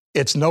is.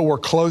 It's nowhere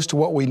close to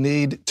what we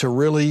need to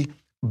really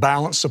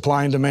balance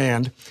supply and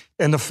demand.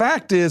 And the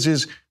fact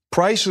is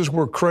prices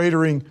were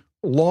cratering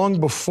long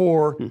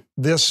before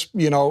this,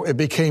 it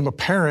became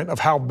apparent of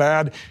how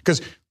bad,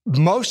 because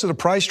most of the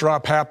price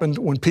drop happened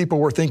when people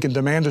were thinking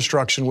demand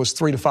destruction was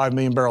 3 to 5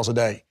 million barrels a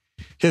day.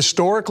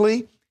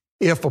 Historically,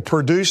 if a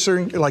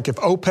producer, like if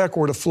OPEC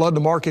were to flood the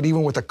market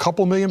even with a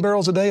couple million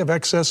barrels a day of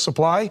excess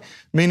supply,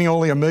 meaning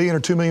only 1 million or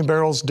 2 million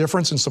barrels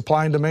difference in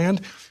supply and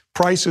demand,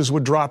 prices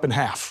would drop in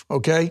half,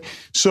 okay?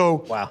 So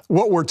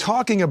what we're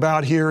talking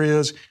about here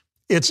is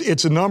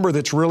it's a number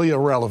that's really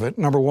irrelevant,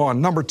 number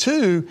one. Number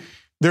two,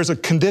 there's a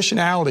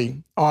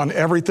conditionality on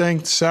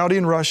everything. Saudi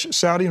and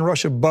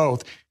Russia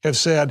both have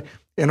said,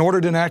 in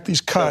order to enact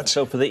these cuts.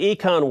 So for the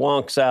econ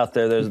wonks out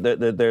there,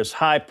 there's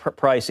high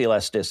price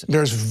elasticity.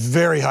 There's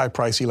very high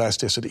price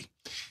elasticity.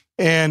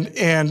 And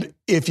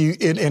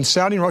if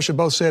Saudi and Russia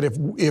both said,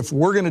 if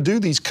we're going to do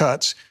these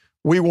cuts,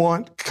 we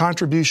want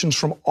contributions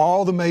from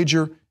all the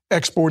major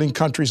exporting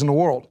countries in the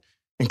world,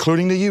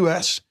 including the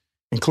U.S.,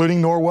 including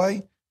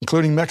Norway,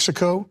 including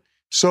Mexico.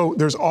 So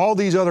there's all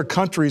these other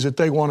countries that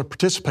they want to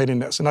participate in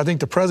this. And I think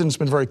the president's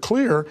been very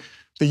clear,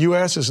 the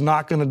U.S. is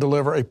not going to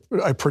deliver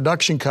a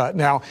production cut.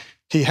 Now,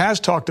 he has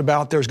talked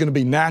about there's going to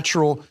be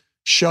natural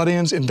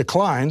shut-ins and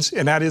declines,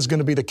 and that is going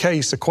to be the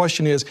case. The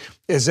question is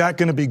that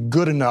going to be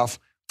good enough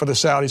for the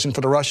Saudis and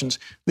for the Russians?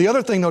 The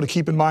other thing, though, to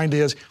keep in mind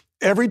is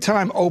every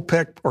time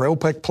OPEC or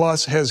OPEC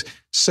Plus has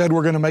said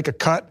we're going to make a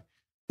cut,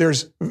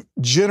 there's,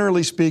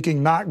 generally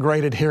speaking, not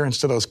great adherence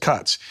to those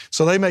cuts.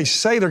 So they may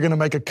say they're going to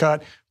make a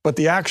cut, but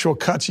the actual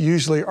cuts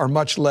usually are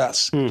much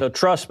less. So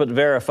trust but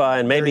verify,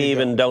 and maybe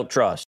even don't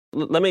trust.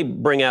 Let me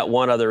bring out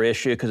one other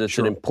issue, because it's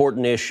an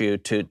important issue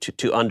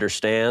to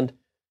understand.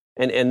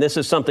 And this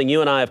is something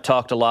you and I have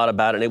talked a lot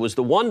about, and it was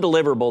the one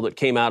deliverable that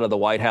came out of the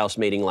White House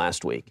meeting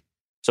last week.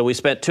 So we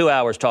spent 2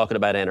 hours talking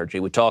about energy.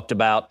 We talked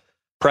about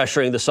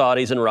pressuring the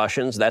Saudis and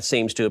Russians. That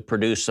seems to have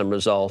produced some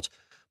results.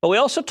 But we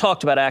also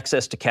talked about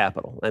access to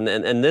capital. And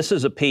this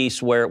is a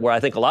piece where I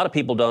think a lot of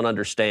people don't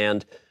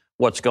understand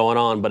what's going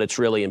on, but it's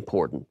really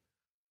important.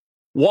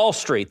 Wall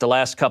Street, the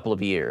last couple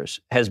of years,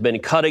 has been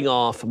cutting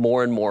off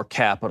more and more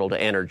capital to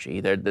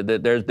energy.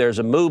 There's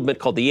a movement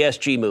called the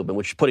ESG movement,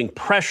 which is putting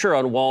pressure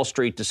on Wall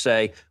Street to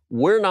say,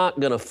 we're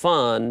not going to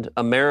fund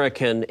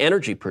American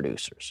energy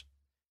producers.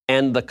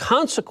 And the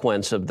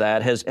consequence of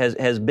that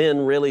has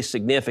been really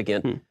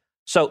significant.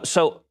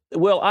 So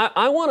Will,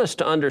 I want us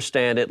to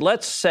understand it.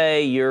 Let's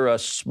say you're a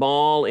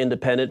small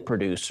independent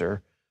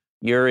producer.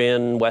 You're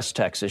in West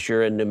Texas,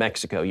 you're in New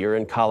Mexico, you're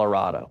in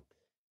Colorado,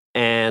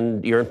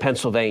 and you're in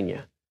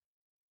Pennsylvania.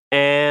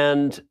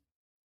 And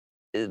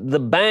the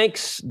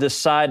banks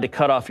decide to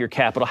cut off your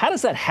capital. How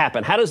does that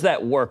happen? How does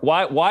that work?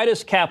 Why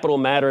does capital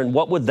matter, and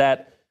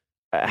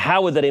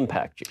how would that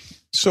impact you?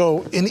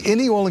 So in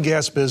any oil and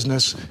gas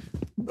business,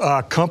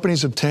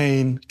 companies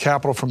obtain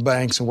capital from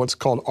banks in what's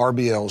called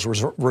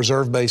RBLs,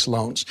 reserve-based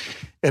loans.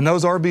 And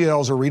those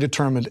RBLs are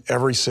redetermined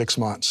every 6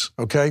 months,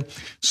 okay?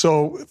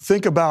 So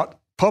think about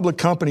public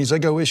companies, they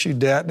go issue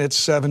debt, and it's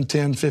 7,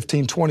 10,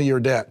 15, 20-year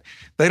debt.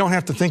 They don't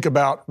have to think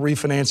about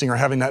refinancing or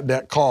having that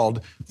debt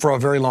called for a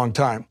very long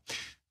time.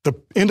 The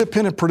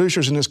independent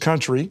producers in this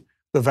country,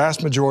 the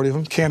vast majority of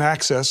them can't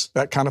access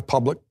that kind of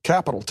public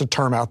capital to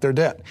term out their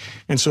debt.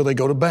 And so they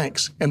go to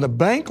banks. And the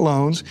bank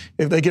loans,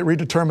 if they get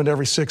redetermined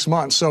every 6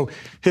 months. So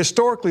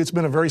historically, it's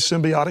been a very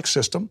symbiotic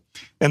system.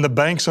 And the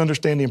banks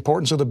understand the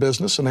importance of the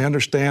business, and they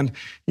understand,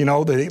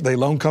 they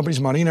loan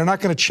companies money, and they're not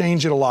going to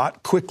change it a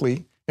lot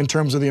quickly in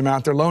terms of the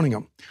amount they're loaning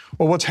them.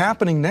 Well, what's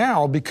happening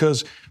now,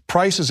 because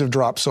prices have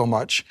dropped so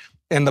much,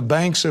 and the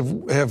banks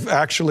have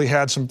actually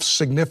had some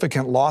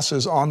significant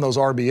losses on those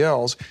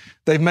RBLs,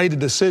 they've made a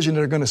decision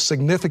they're going to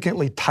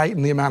significantly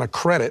tighten the amount of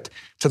credit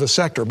to the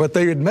sector. But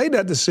they had made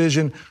that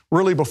decision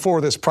really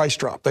before this price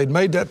drop. They'd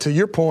made that, to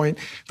your point,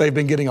 they've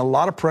been getting a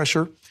lot of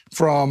pressure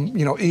from,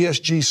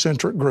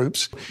 ESG-centric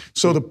groups.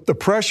 So the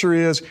pressure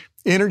is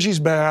energy's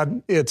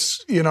bad,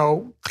 it's,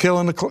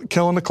 killing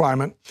the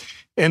climate.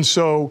 And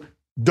so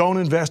don't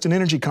invest in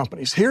energy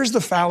companies. Here's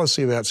the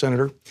fallacy of that,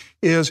 Senator,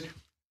 is,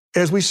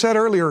 as we said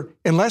earlier,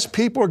 unless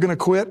people are going to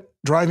quit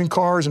driving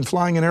cars and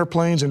flying in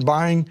airplanes and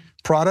buying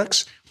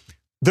products,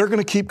 they're going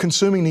to keep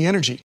consuming the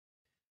energy.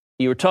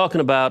 You were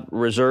talking about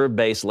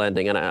reserve-based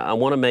lending, and I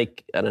want to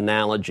make an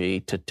analogy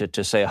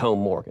to say a home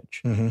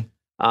mortgage.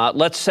 Mm-hmm.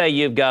 Let's say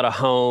you've got a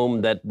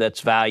home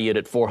that's valued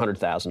at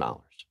 $400,000.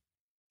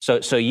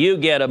 So you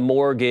get a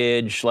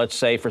mortgage, let's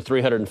say, for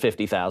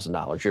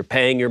 $350,000. You're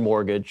paying your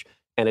mortgage,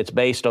 and it's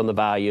based on the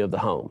value of the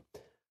home.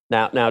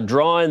 Now,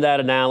 drawing that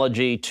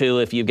analogy to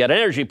if you've got an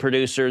energy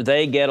producer,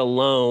 they get a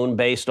loan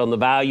based on the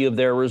value of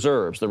their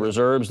reserves, the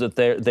reserves that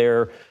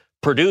they're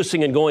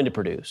producing and going to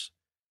produce.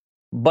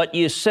 But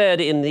you said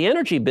in the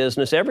energy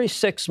business, every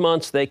 6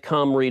 months they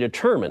come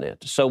redetermine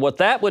it. So what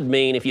that would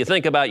mean, if you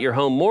think about your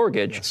home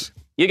mortgage, yes,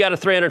 you got a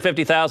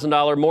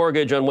 $350,000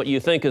 mortgage on what you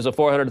think is a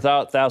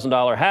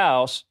 $400,000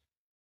 house.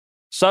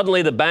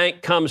 Suddenly the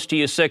bank comes to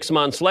you 6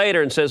 months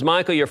later and says,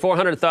 Michael, your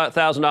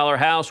 $400,000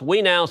 house,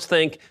 we now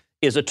think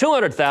is a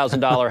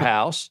 $200,000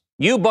 house.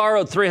 You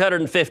borrowed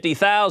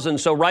 $350,000,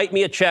 so write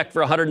me a check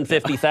for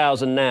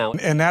 $150,000 now.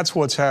 And that's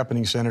what's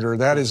happening, Senator.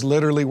 That is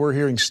literally, we're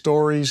hearing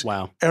stories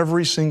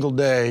every single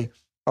day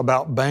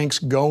about banks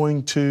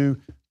going to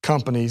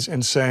companies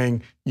and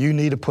saying, you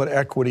need to put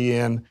equity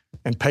in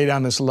and pay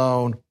down this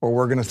loan, or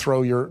we're going to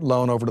throw your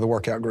loan over to the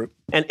workout group.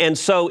 And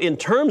so in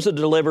terms of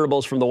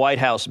deliverables from the White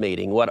House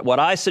meeting, what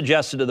I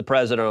suggested to the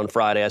president on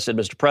Friday, I said,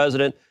 Mr.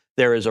 President,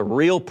 there is a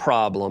real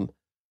problem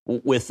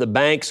with the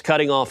banks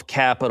cutting off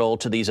capital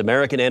to these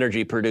American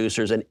energy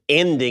producers and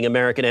ending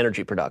American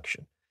energy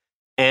production.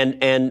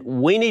 And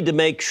we need to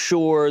make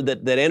sure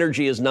that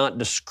energy is not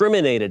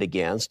discriminated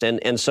against.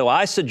 And so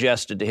I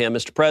suggested to him,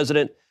 Mr.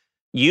 President,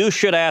 you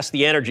should ask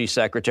the Energy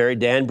Secretary,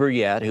 Dan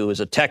Brouillette, who is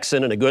a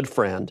Texan and a good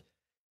friend,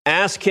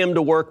 ask him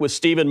to work with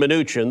Steven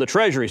Mnuchin, the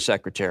Treasury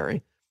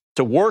Secretary,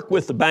 to work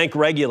with the bank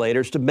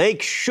regulators to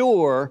make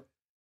sure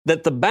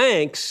that the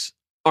banks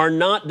are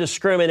not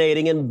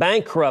discriminating and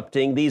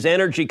bankrupting these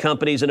energy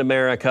companies in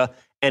America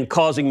and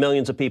causing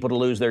millions of people to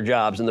lose their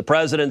jobs. And the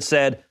president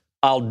said,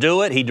 I'll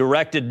do it. He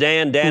directed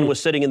Dan. Dan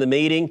was sitting in the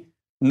meeting.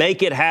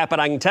 Make it happen.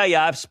 I can tell you,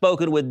 I've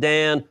spoken with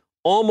Dan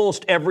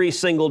almost every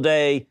single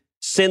day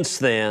since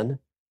then,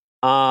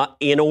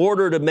 in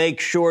order to make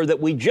sure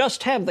that we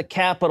just have the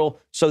capital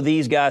so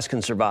these guys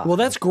can survive. Well,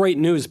 that's great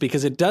news,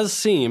 because it does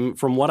seem,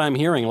 from what I'm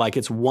hearing, like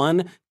it's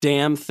one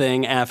damn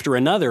thing after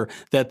another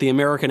that the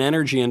American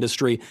energy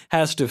industry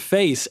has to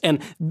face.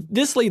 And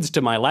this leads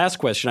to my last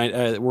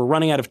question. We're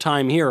running out of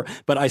time here,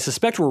 but I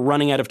suspect we're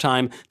running out of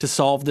time to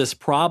solve this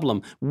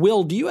problem.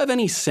 Will, do you have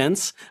any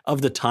sense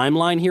of the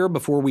timeline here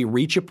before we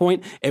reach a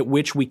point at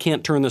which we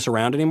can't turn this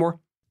around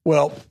anymore?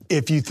 Well,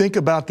 if you think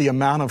about the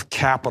amount of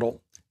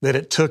capital that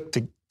it took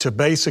to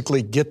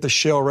basically get the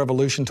shale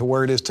revolution to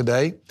where it is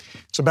today,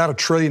 it's about $1.5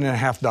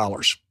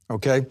 trillion,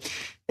 okay?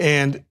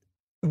 And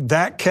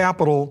that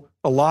capital,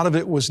 a lot of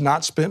it was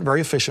not spent very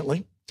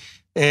efficiently,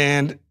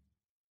 and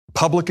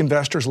public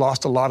investors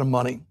lost a lot of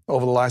money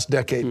over the last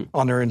decade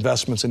on their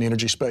investments in the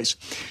energy space.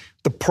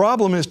 The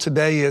problem is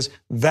today is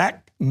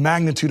that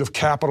magnitude of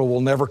capital will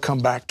never come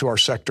back to our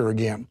sector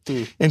again.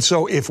 And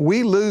so if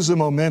we lose the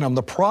momentum,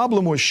 the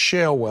problem with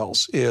shale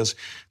wells is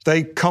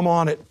they come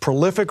on at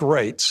prolific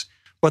rates,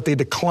 but they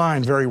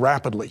decline very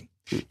rapidly.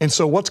 And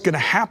so what's going to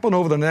happen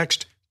over the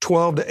next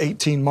 12 to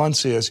 18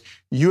 months is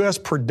U.S.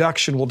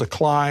 production will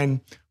decline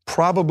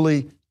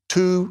probably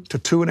 2 to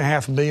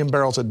 2.5 million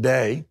barrels a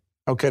day.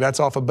 Okay, that's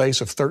off a base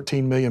of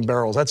 13 million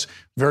barrels. That's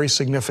very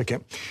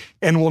significant.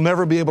 And we'll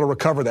never be able to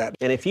recover that.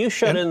 And if you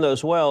shut in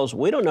those wells,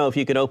 we don't know if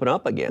you can open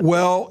up again.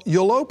 Well,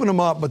 you'll open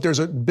them up, but there's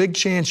a big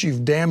chance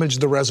you've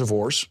damaged the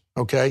reservoirs,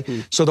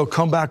 okay? So they'll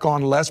come back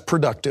on less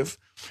productive.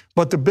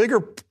 But the bigger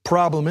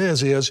problem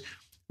is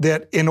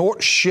that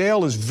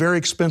shale is very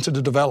expensive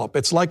to develop.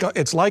 It's like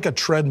a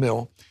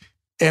treadmill.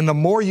 And the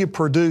more you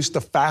produce, the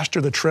faster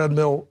the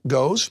treadmill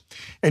goes.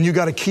 And you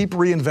got to keep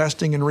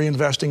reinvesting and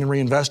reinvesting and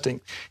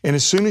reinvesting. And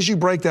as soon as you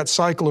break that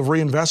cycle of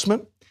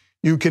reinvestment,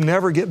 you can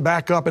never get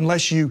back up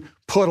unless you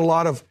put a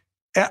lot of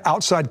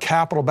outside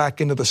capital back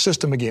into the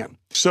system again.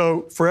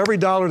 So for every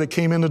dollar that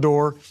came in the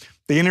door,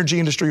 the energy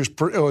industry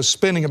was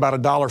spending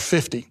about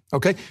 $1.50.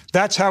 Okay,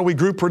 that's how we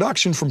grew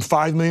production from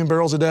 5 million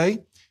barrels a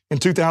day in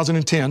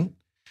 2010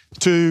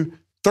 to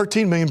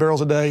 13 million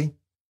barrels a day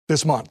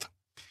this month.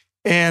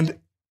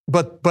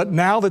 But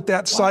now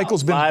that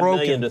cycle's been broken. 5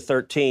 million to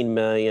 13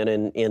 million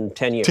in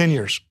 10 years. 10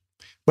 years.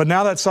 But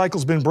now that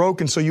cycle's been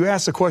broken, so you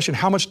ask the question,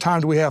 how much time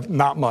do we have?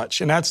 Not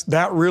much. And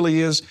that really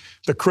is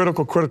the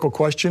critical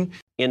question.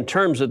 In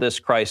terms of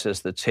this crisis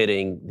that's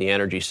hitting the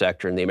energy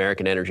sector and the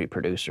American energy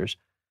producers,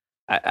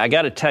 I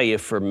got to tell you,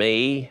 for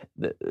me,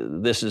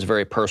 this is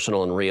very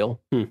personal and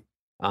real.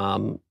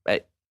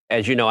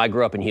 As you know, I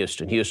grew up in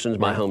Houston. Houston's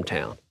my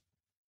hometown.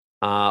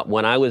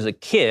 When I was a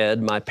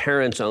kid, my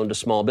parents owned a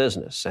small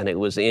business, and it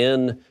was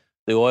in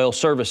the oil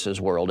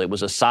services world. It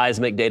was a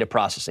seismic data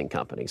processing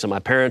company. So my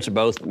parents are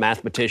both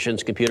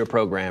mathematicians, computer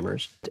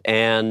programmers.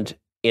 And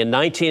in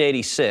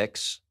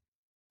 1986,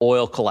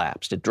 oil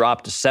collapsed. It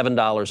dropped to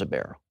 $7 a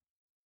barrel.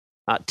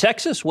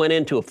 Texas went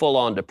into a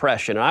full-on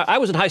depression. I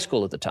was in high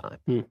school at the time.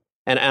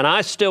 And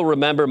I still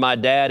remember my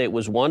dad, it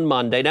was one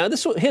Monday. Now,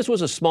 his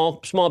was a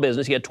small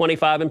business. He had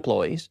 25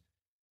 employees.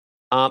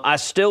 I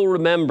still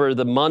remember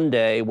the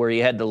Monday where he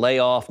had to lay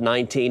off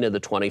 19 of the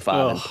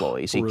 25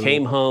 employees. He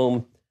came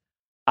home.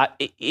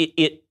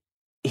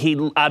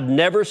 I'd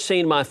never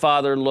seen my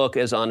father look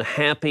as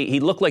unhappy. He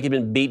looked like he'd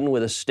been beaten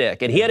with a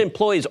stick. And he had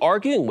employees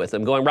arguing with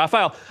him, going,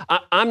 Rafael,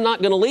 I'm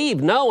not going to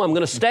leave. No, I'm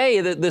going to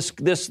stay.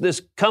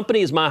 This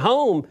company is my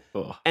home.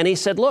 And he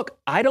said, look,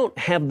 I don't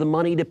have the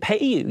money to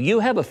pay you. You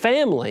have a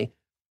family.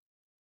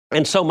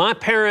 And so my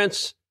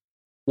parents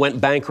went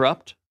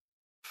bankrupt.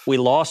 We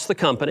lost the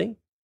company.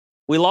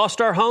 We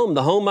lost our home,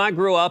 the home I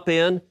grew up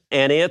in,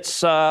 and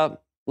it's,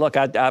 look,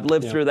 I've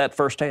lived through that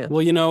firsthand.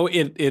 Well, you know,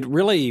 it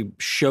really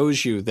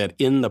shows you that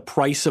in the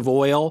price of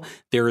oil,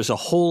 there is a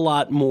whole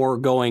lot more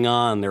going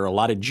on. There are a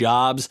lot of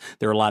jobs.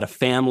 There are a lot of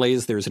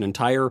families. There's an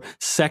entire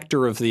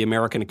sector of the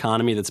American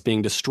economy that's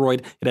being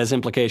destroyed. It has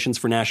implications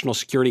for national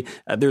security.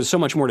 There's so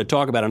much more to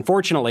talk about.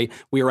 Unfortunately,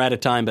 we are out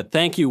of time. But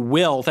thank you,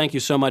 Will. Thank you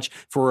so much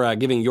for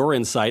giving your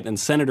insight. And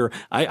Senator,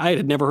 I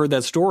had never heard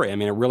that story. I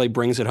mean, it really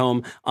brings it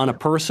home on a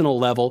personal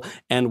level.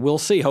 And we'll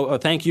see.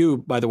 Thank you,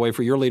 by the way,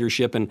 for your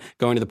leadership and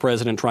going to the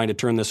president, trying to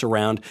turn this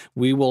around.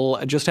 We will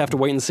just have to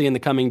wait and see in the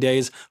coming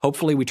days.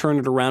 Hopefully we turn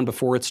it around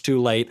before it's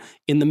too late.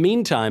 In the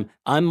meantime,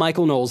 I'm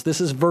Michael Knowles. This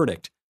is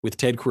Verdict with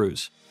Ted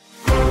Cruz.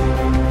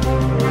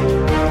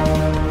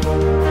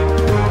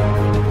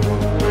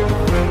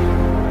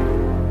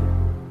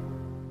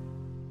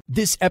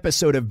 This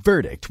episode of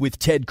Verdict with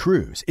Ted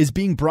Cruz is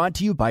being brought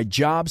to you by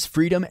Jobs,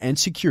 Freedom, and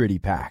Security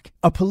PAC,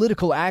 a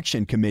political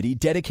action committee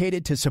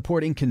dedicated to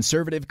supporting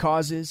conservative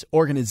causes,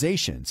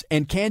 organizations,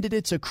 and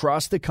candidates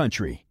across the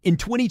country. In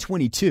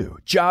 2022,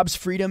 Jobs,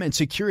 Freedom, and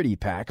Security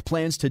PAC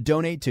plans to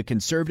donate to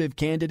conservative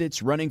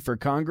candidates running for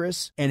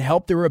Congress and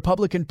help the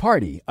Republican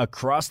Party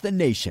across the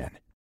nation.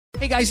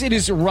 Hey guys, it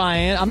is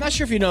Ryan. I'm not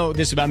sure if you know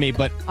this about me,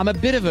 but I'm a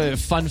bit of a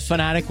fun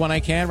fanatic when I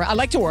can. I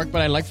like to work,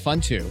 but I like fun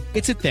too.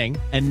 It's a thing.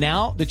 And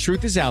now the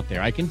truth is out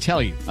there. I can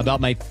tell you about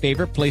my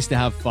favorite place to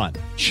have fun.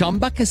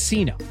 Chumba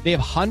Casino. They have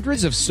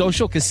hundreds of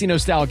social casino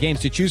style games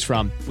to choose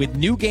from with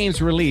new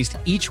games released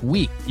each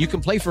week. You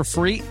can play for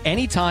free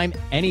anytime,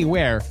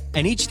 anywhere.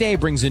 And each day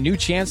brings a new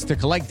chance to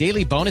collect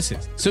daily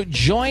bonuses. So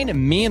join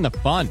me in the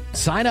fun.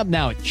 Sign up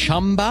now at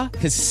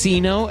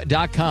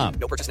ChumbaCasino.com.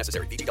 No purchase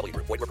necessary. VGW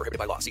Group. Void where prohibited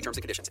by law. See terms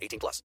and conditions.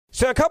 18+.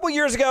 So a couple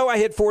years ago, I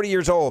hit 40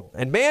 years old,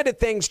 and man, did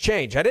things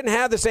change. I didn't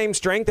have the same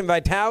strength and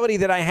vitality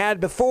that I had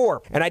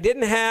before, and I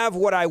didn't have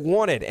what I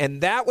wanted,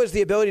 and that was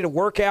the ability to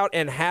work out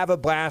and have a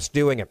blast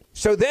doing it.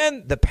 So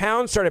then the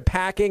pounds started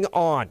packing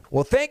on.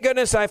 Well, thank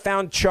goodness I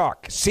found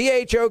Choq,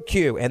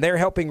 CHOQ, and they're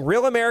helping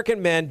real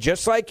American men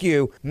just like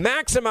you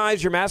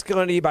maximize your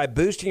masculinity by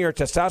boosting your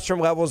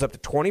testosterone levels up to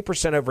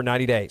 20% over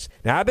 90 days.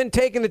 Now, I've been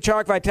taking the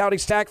Choq Vitality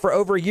Stack for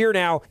over a year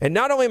now, and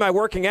not only am I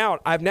working out,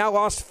 I've now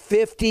lost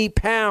 50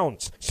 pounds.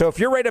 So if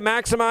you're ready to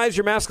maximize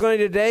your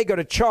masculinity today, go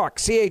to Choq,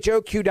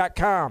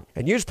 CHOQ.com,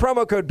 and use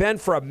promo code Ben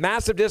for a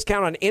massive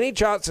discount on any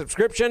Choq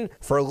subscription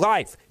for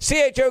life.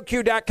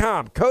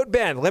 CHOQ.com, code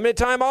Ben, limited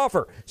time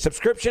offer.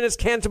 Subscription is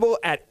cancelable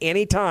at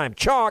any time.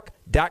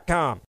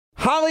 Choq.com.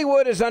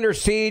 Hollywood is under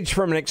siege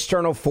from an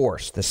external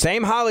force. The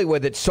same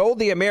Hollywood that sold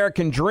the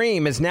American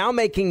dream is now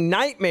making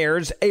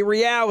nightmares a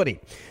reality.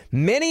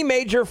 Many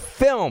major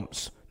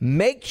films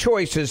make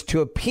choices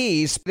to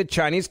appease the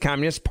Chinese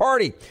Communist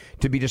Party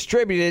to be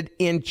distributed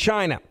in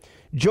China.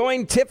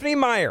 Join Tiffany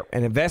Meyer,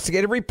 an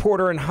investigative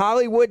reporter in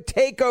Hollywood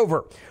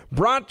Takeover,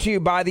 brought to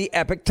you by the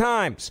Epoch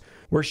Times,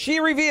 where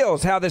she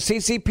reveals how the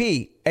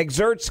CCP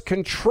exerts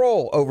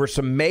control over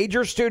some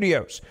major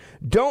studios.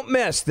 Don't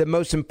miss the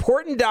most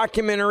important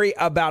documentary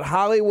about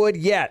Hollywood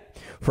yet.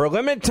 For a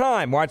limited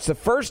time, watch the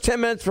first 10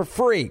 minutes for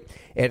free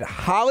at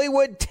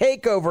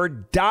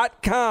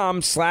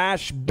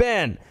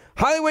HollywoodTakeover.com/Ben.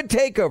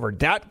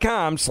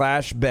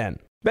 HollywoodTakeover.com/Ben.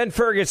 Ben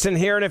Ferguson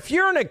here, and if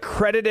you're an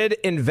accredited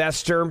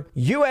investor,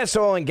 U.S.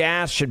 oil and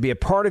gas should be a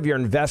part of your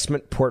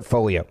investment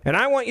portfolio. And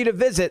I want you to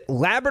visit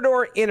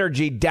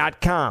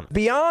LabradorEnergy.com.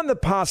 Beyond the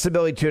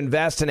possibility to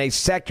invest in a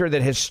sector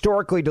that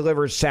historically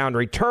delivers sound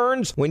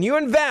returns, when you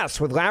invest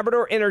with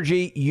Labrador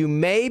Energy, you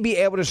may be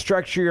able to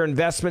structure your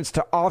investments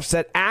to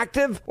offset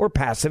active or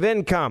passive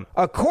income.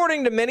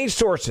 According to many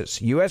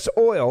sources, U.S.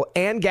 oil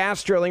and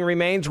gas drilling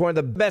remains one of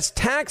the best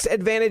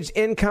tax-advantaged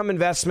income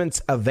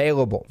investments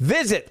available.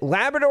 Visit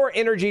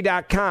LabradorEnergy.com.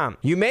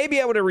 You may be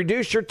able to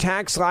reduce your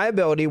tax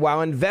liability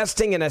while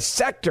investing in a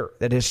sector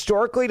that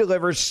historically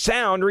delivers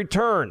sound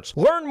returns.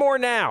 Learn more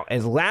now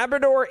at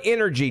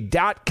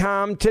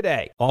LabradorEnergy.com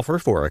today. Offer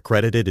for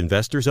accredited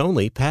investors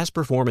only. Past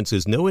performance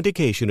is no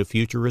indication of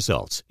future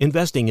results.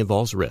 Investing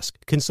involves risk.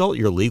 Consult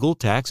your legal,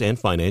 tax, and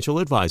financial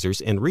advisors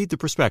and read the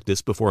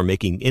prospectus before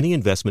making any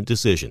investment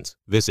decisions.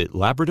 Visit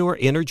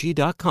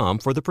LabradorEnergy.com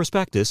for the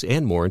prospectus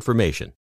and more information.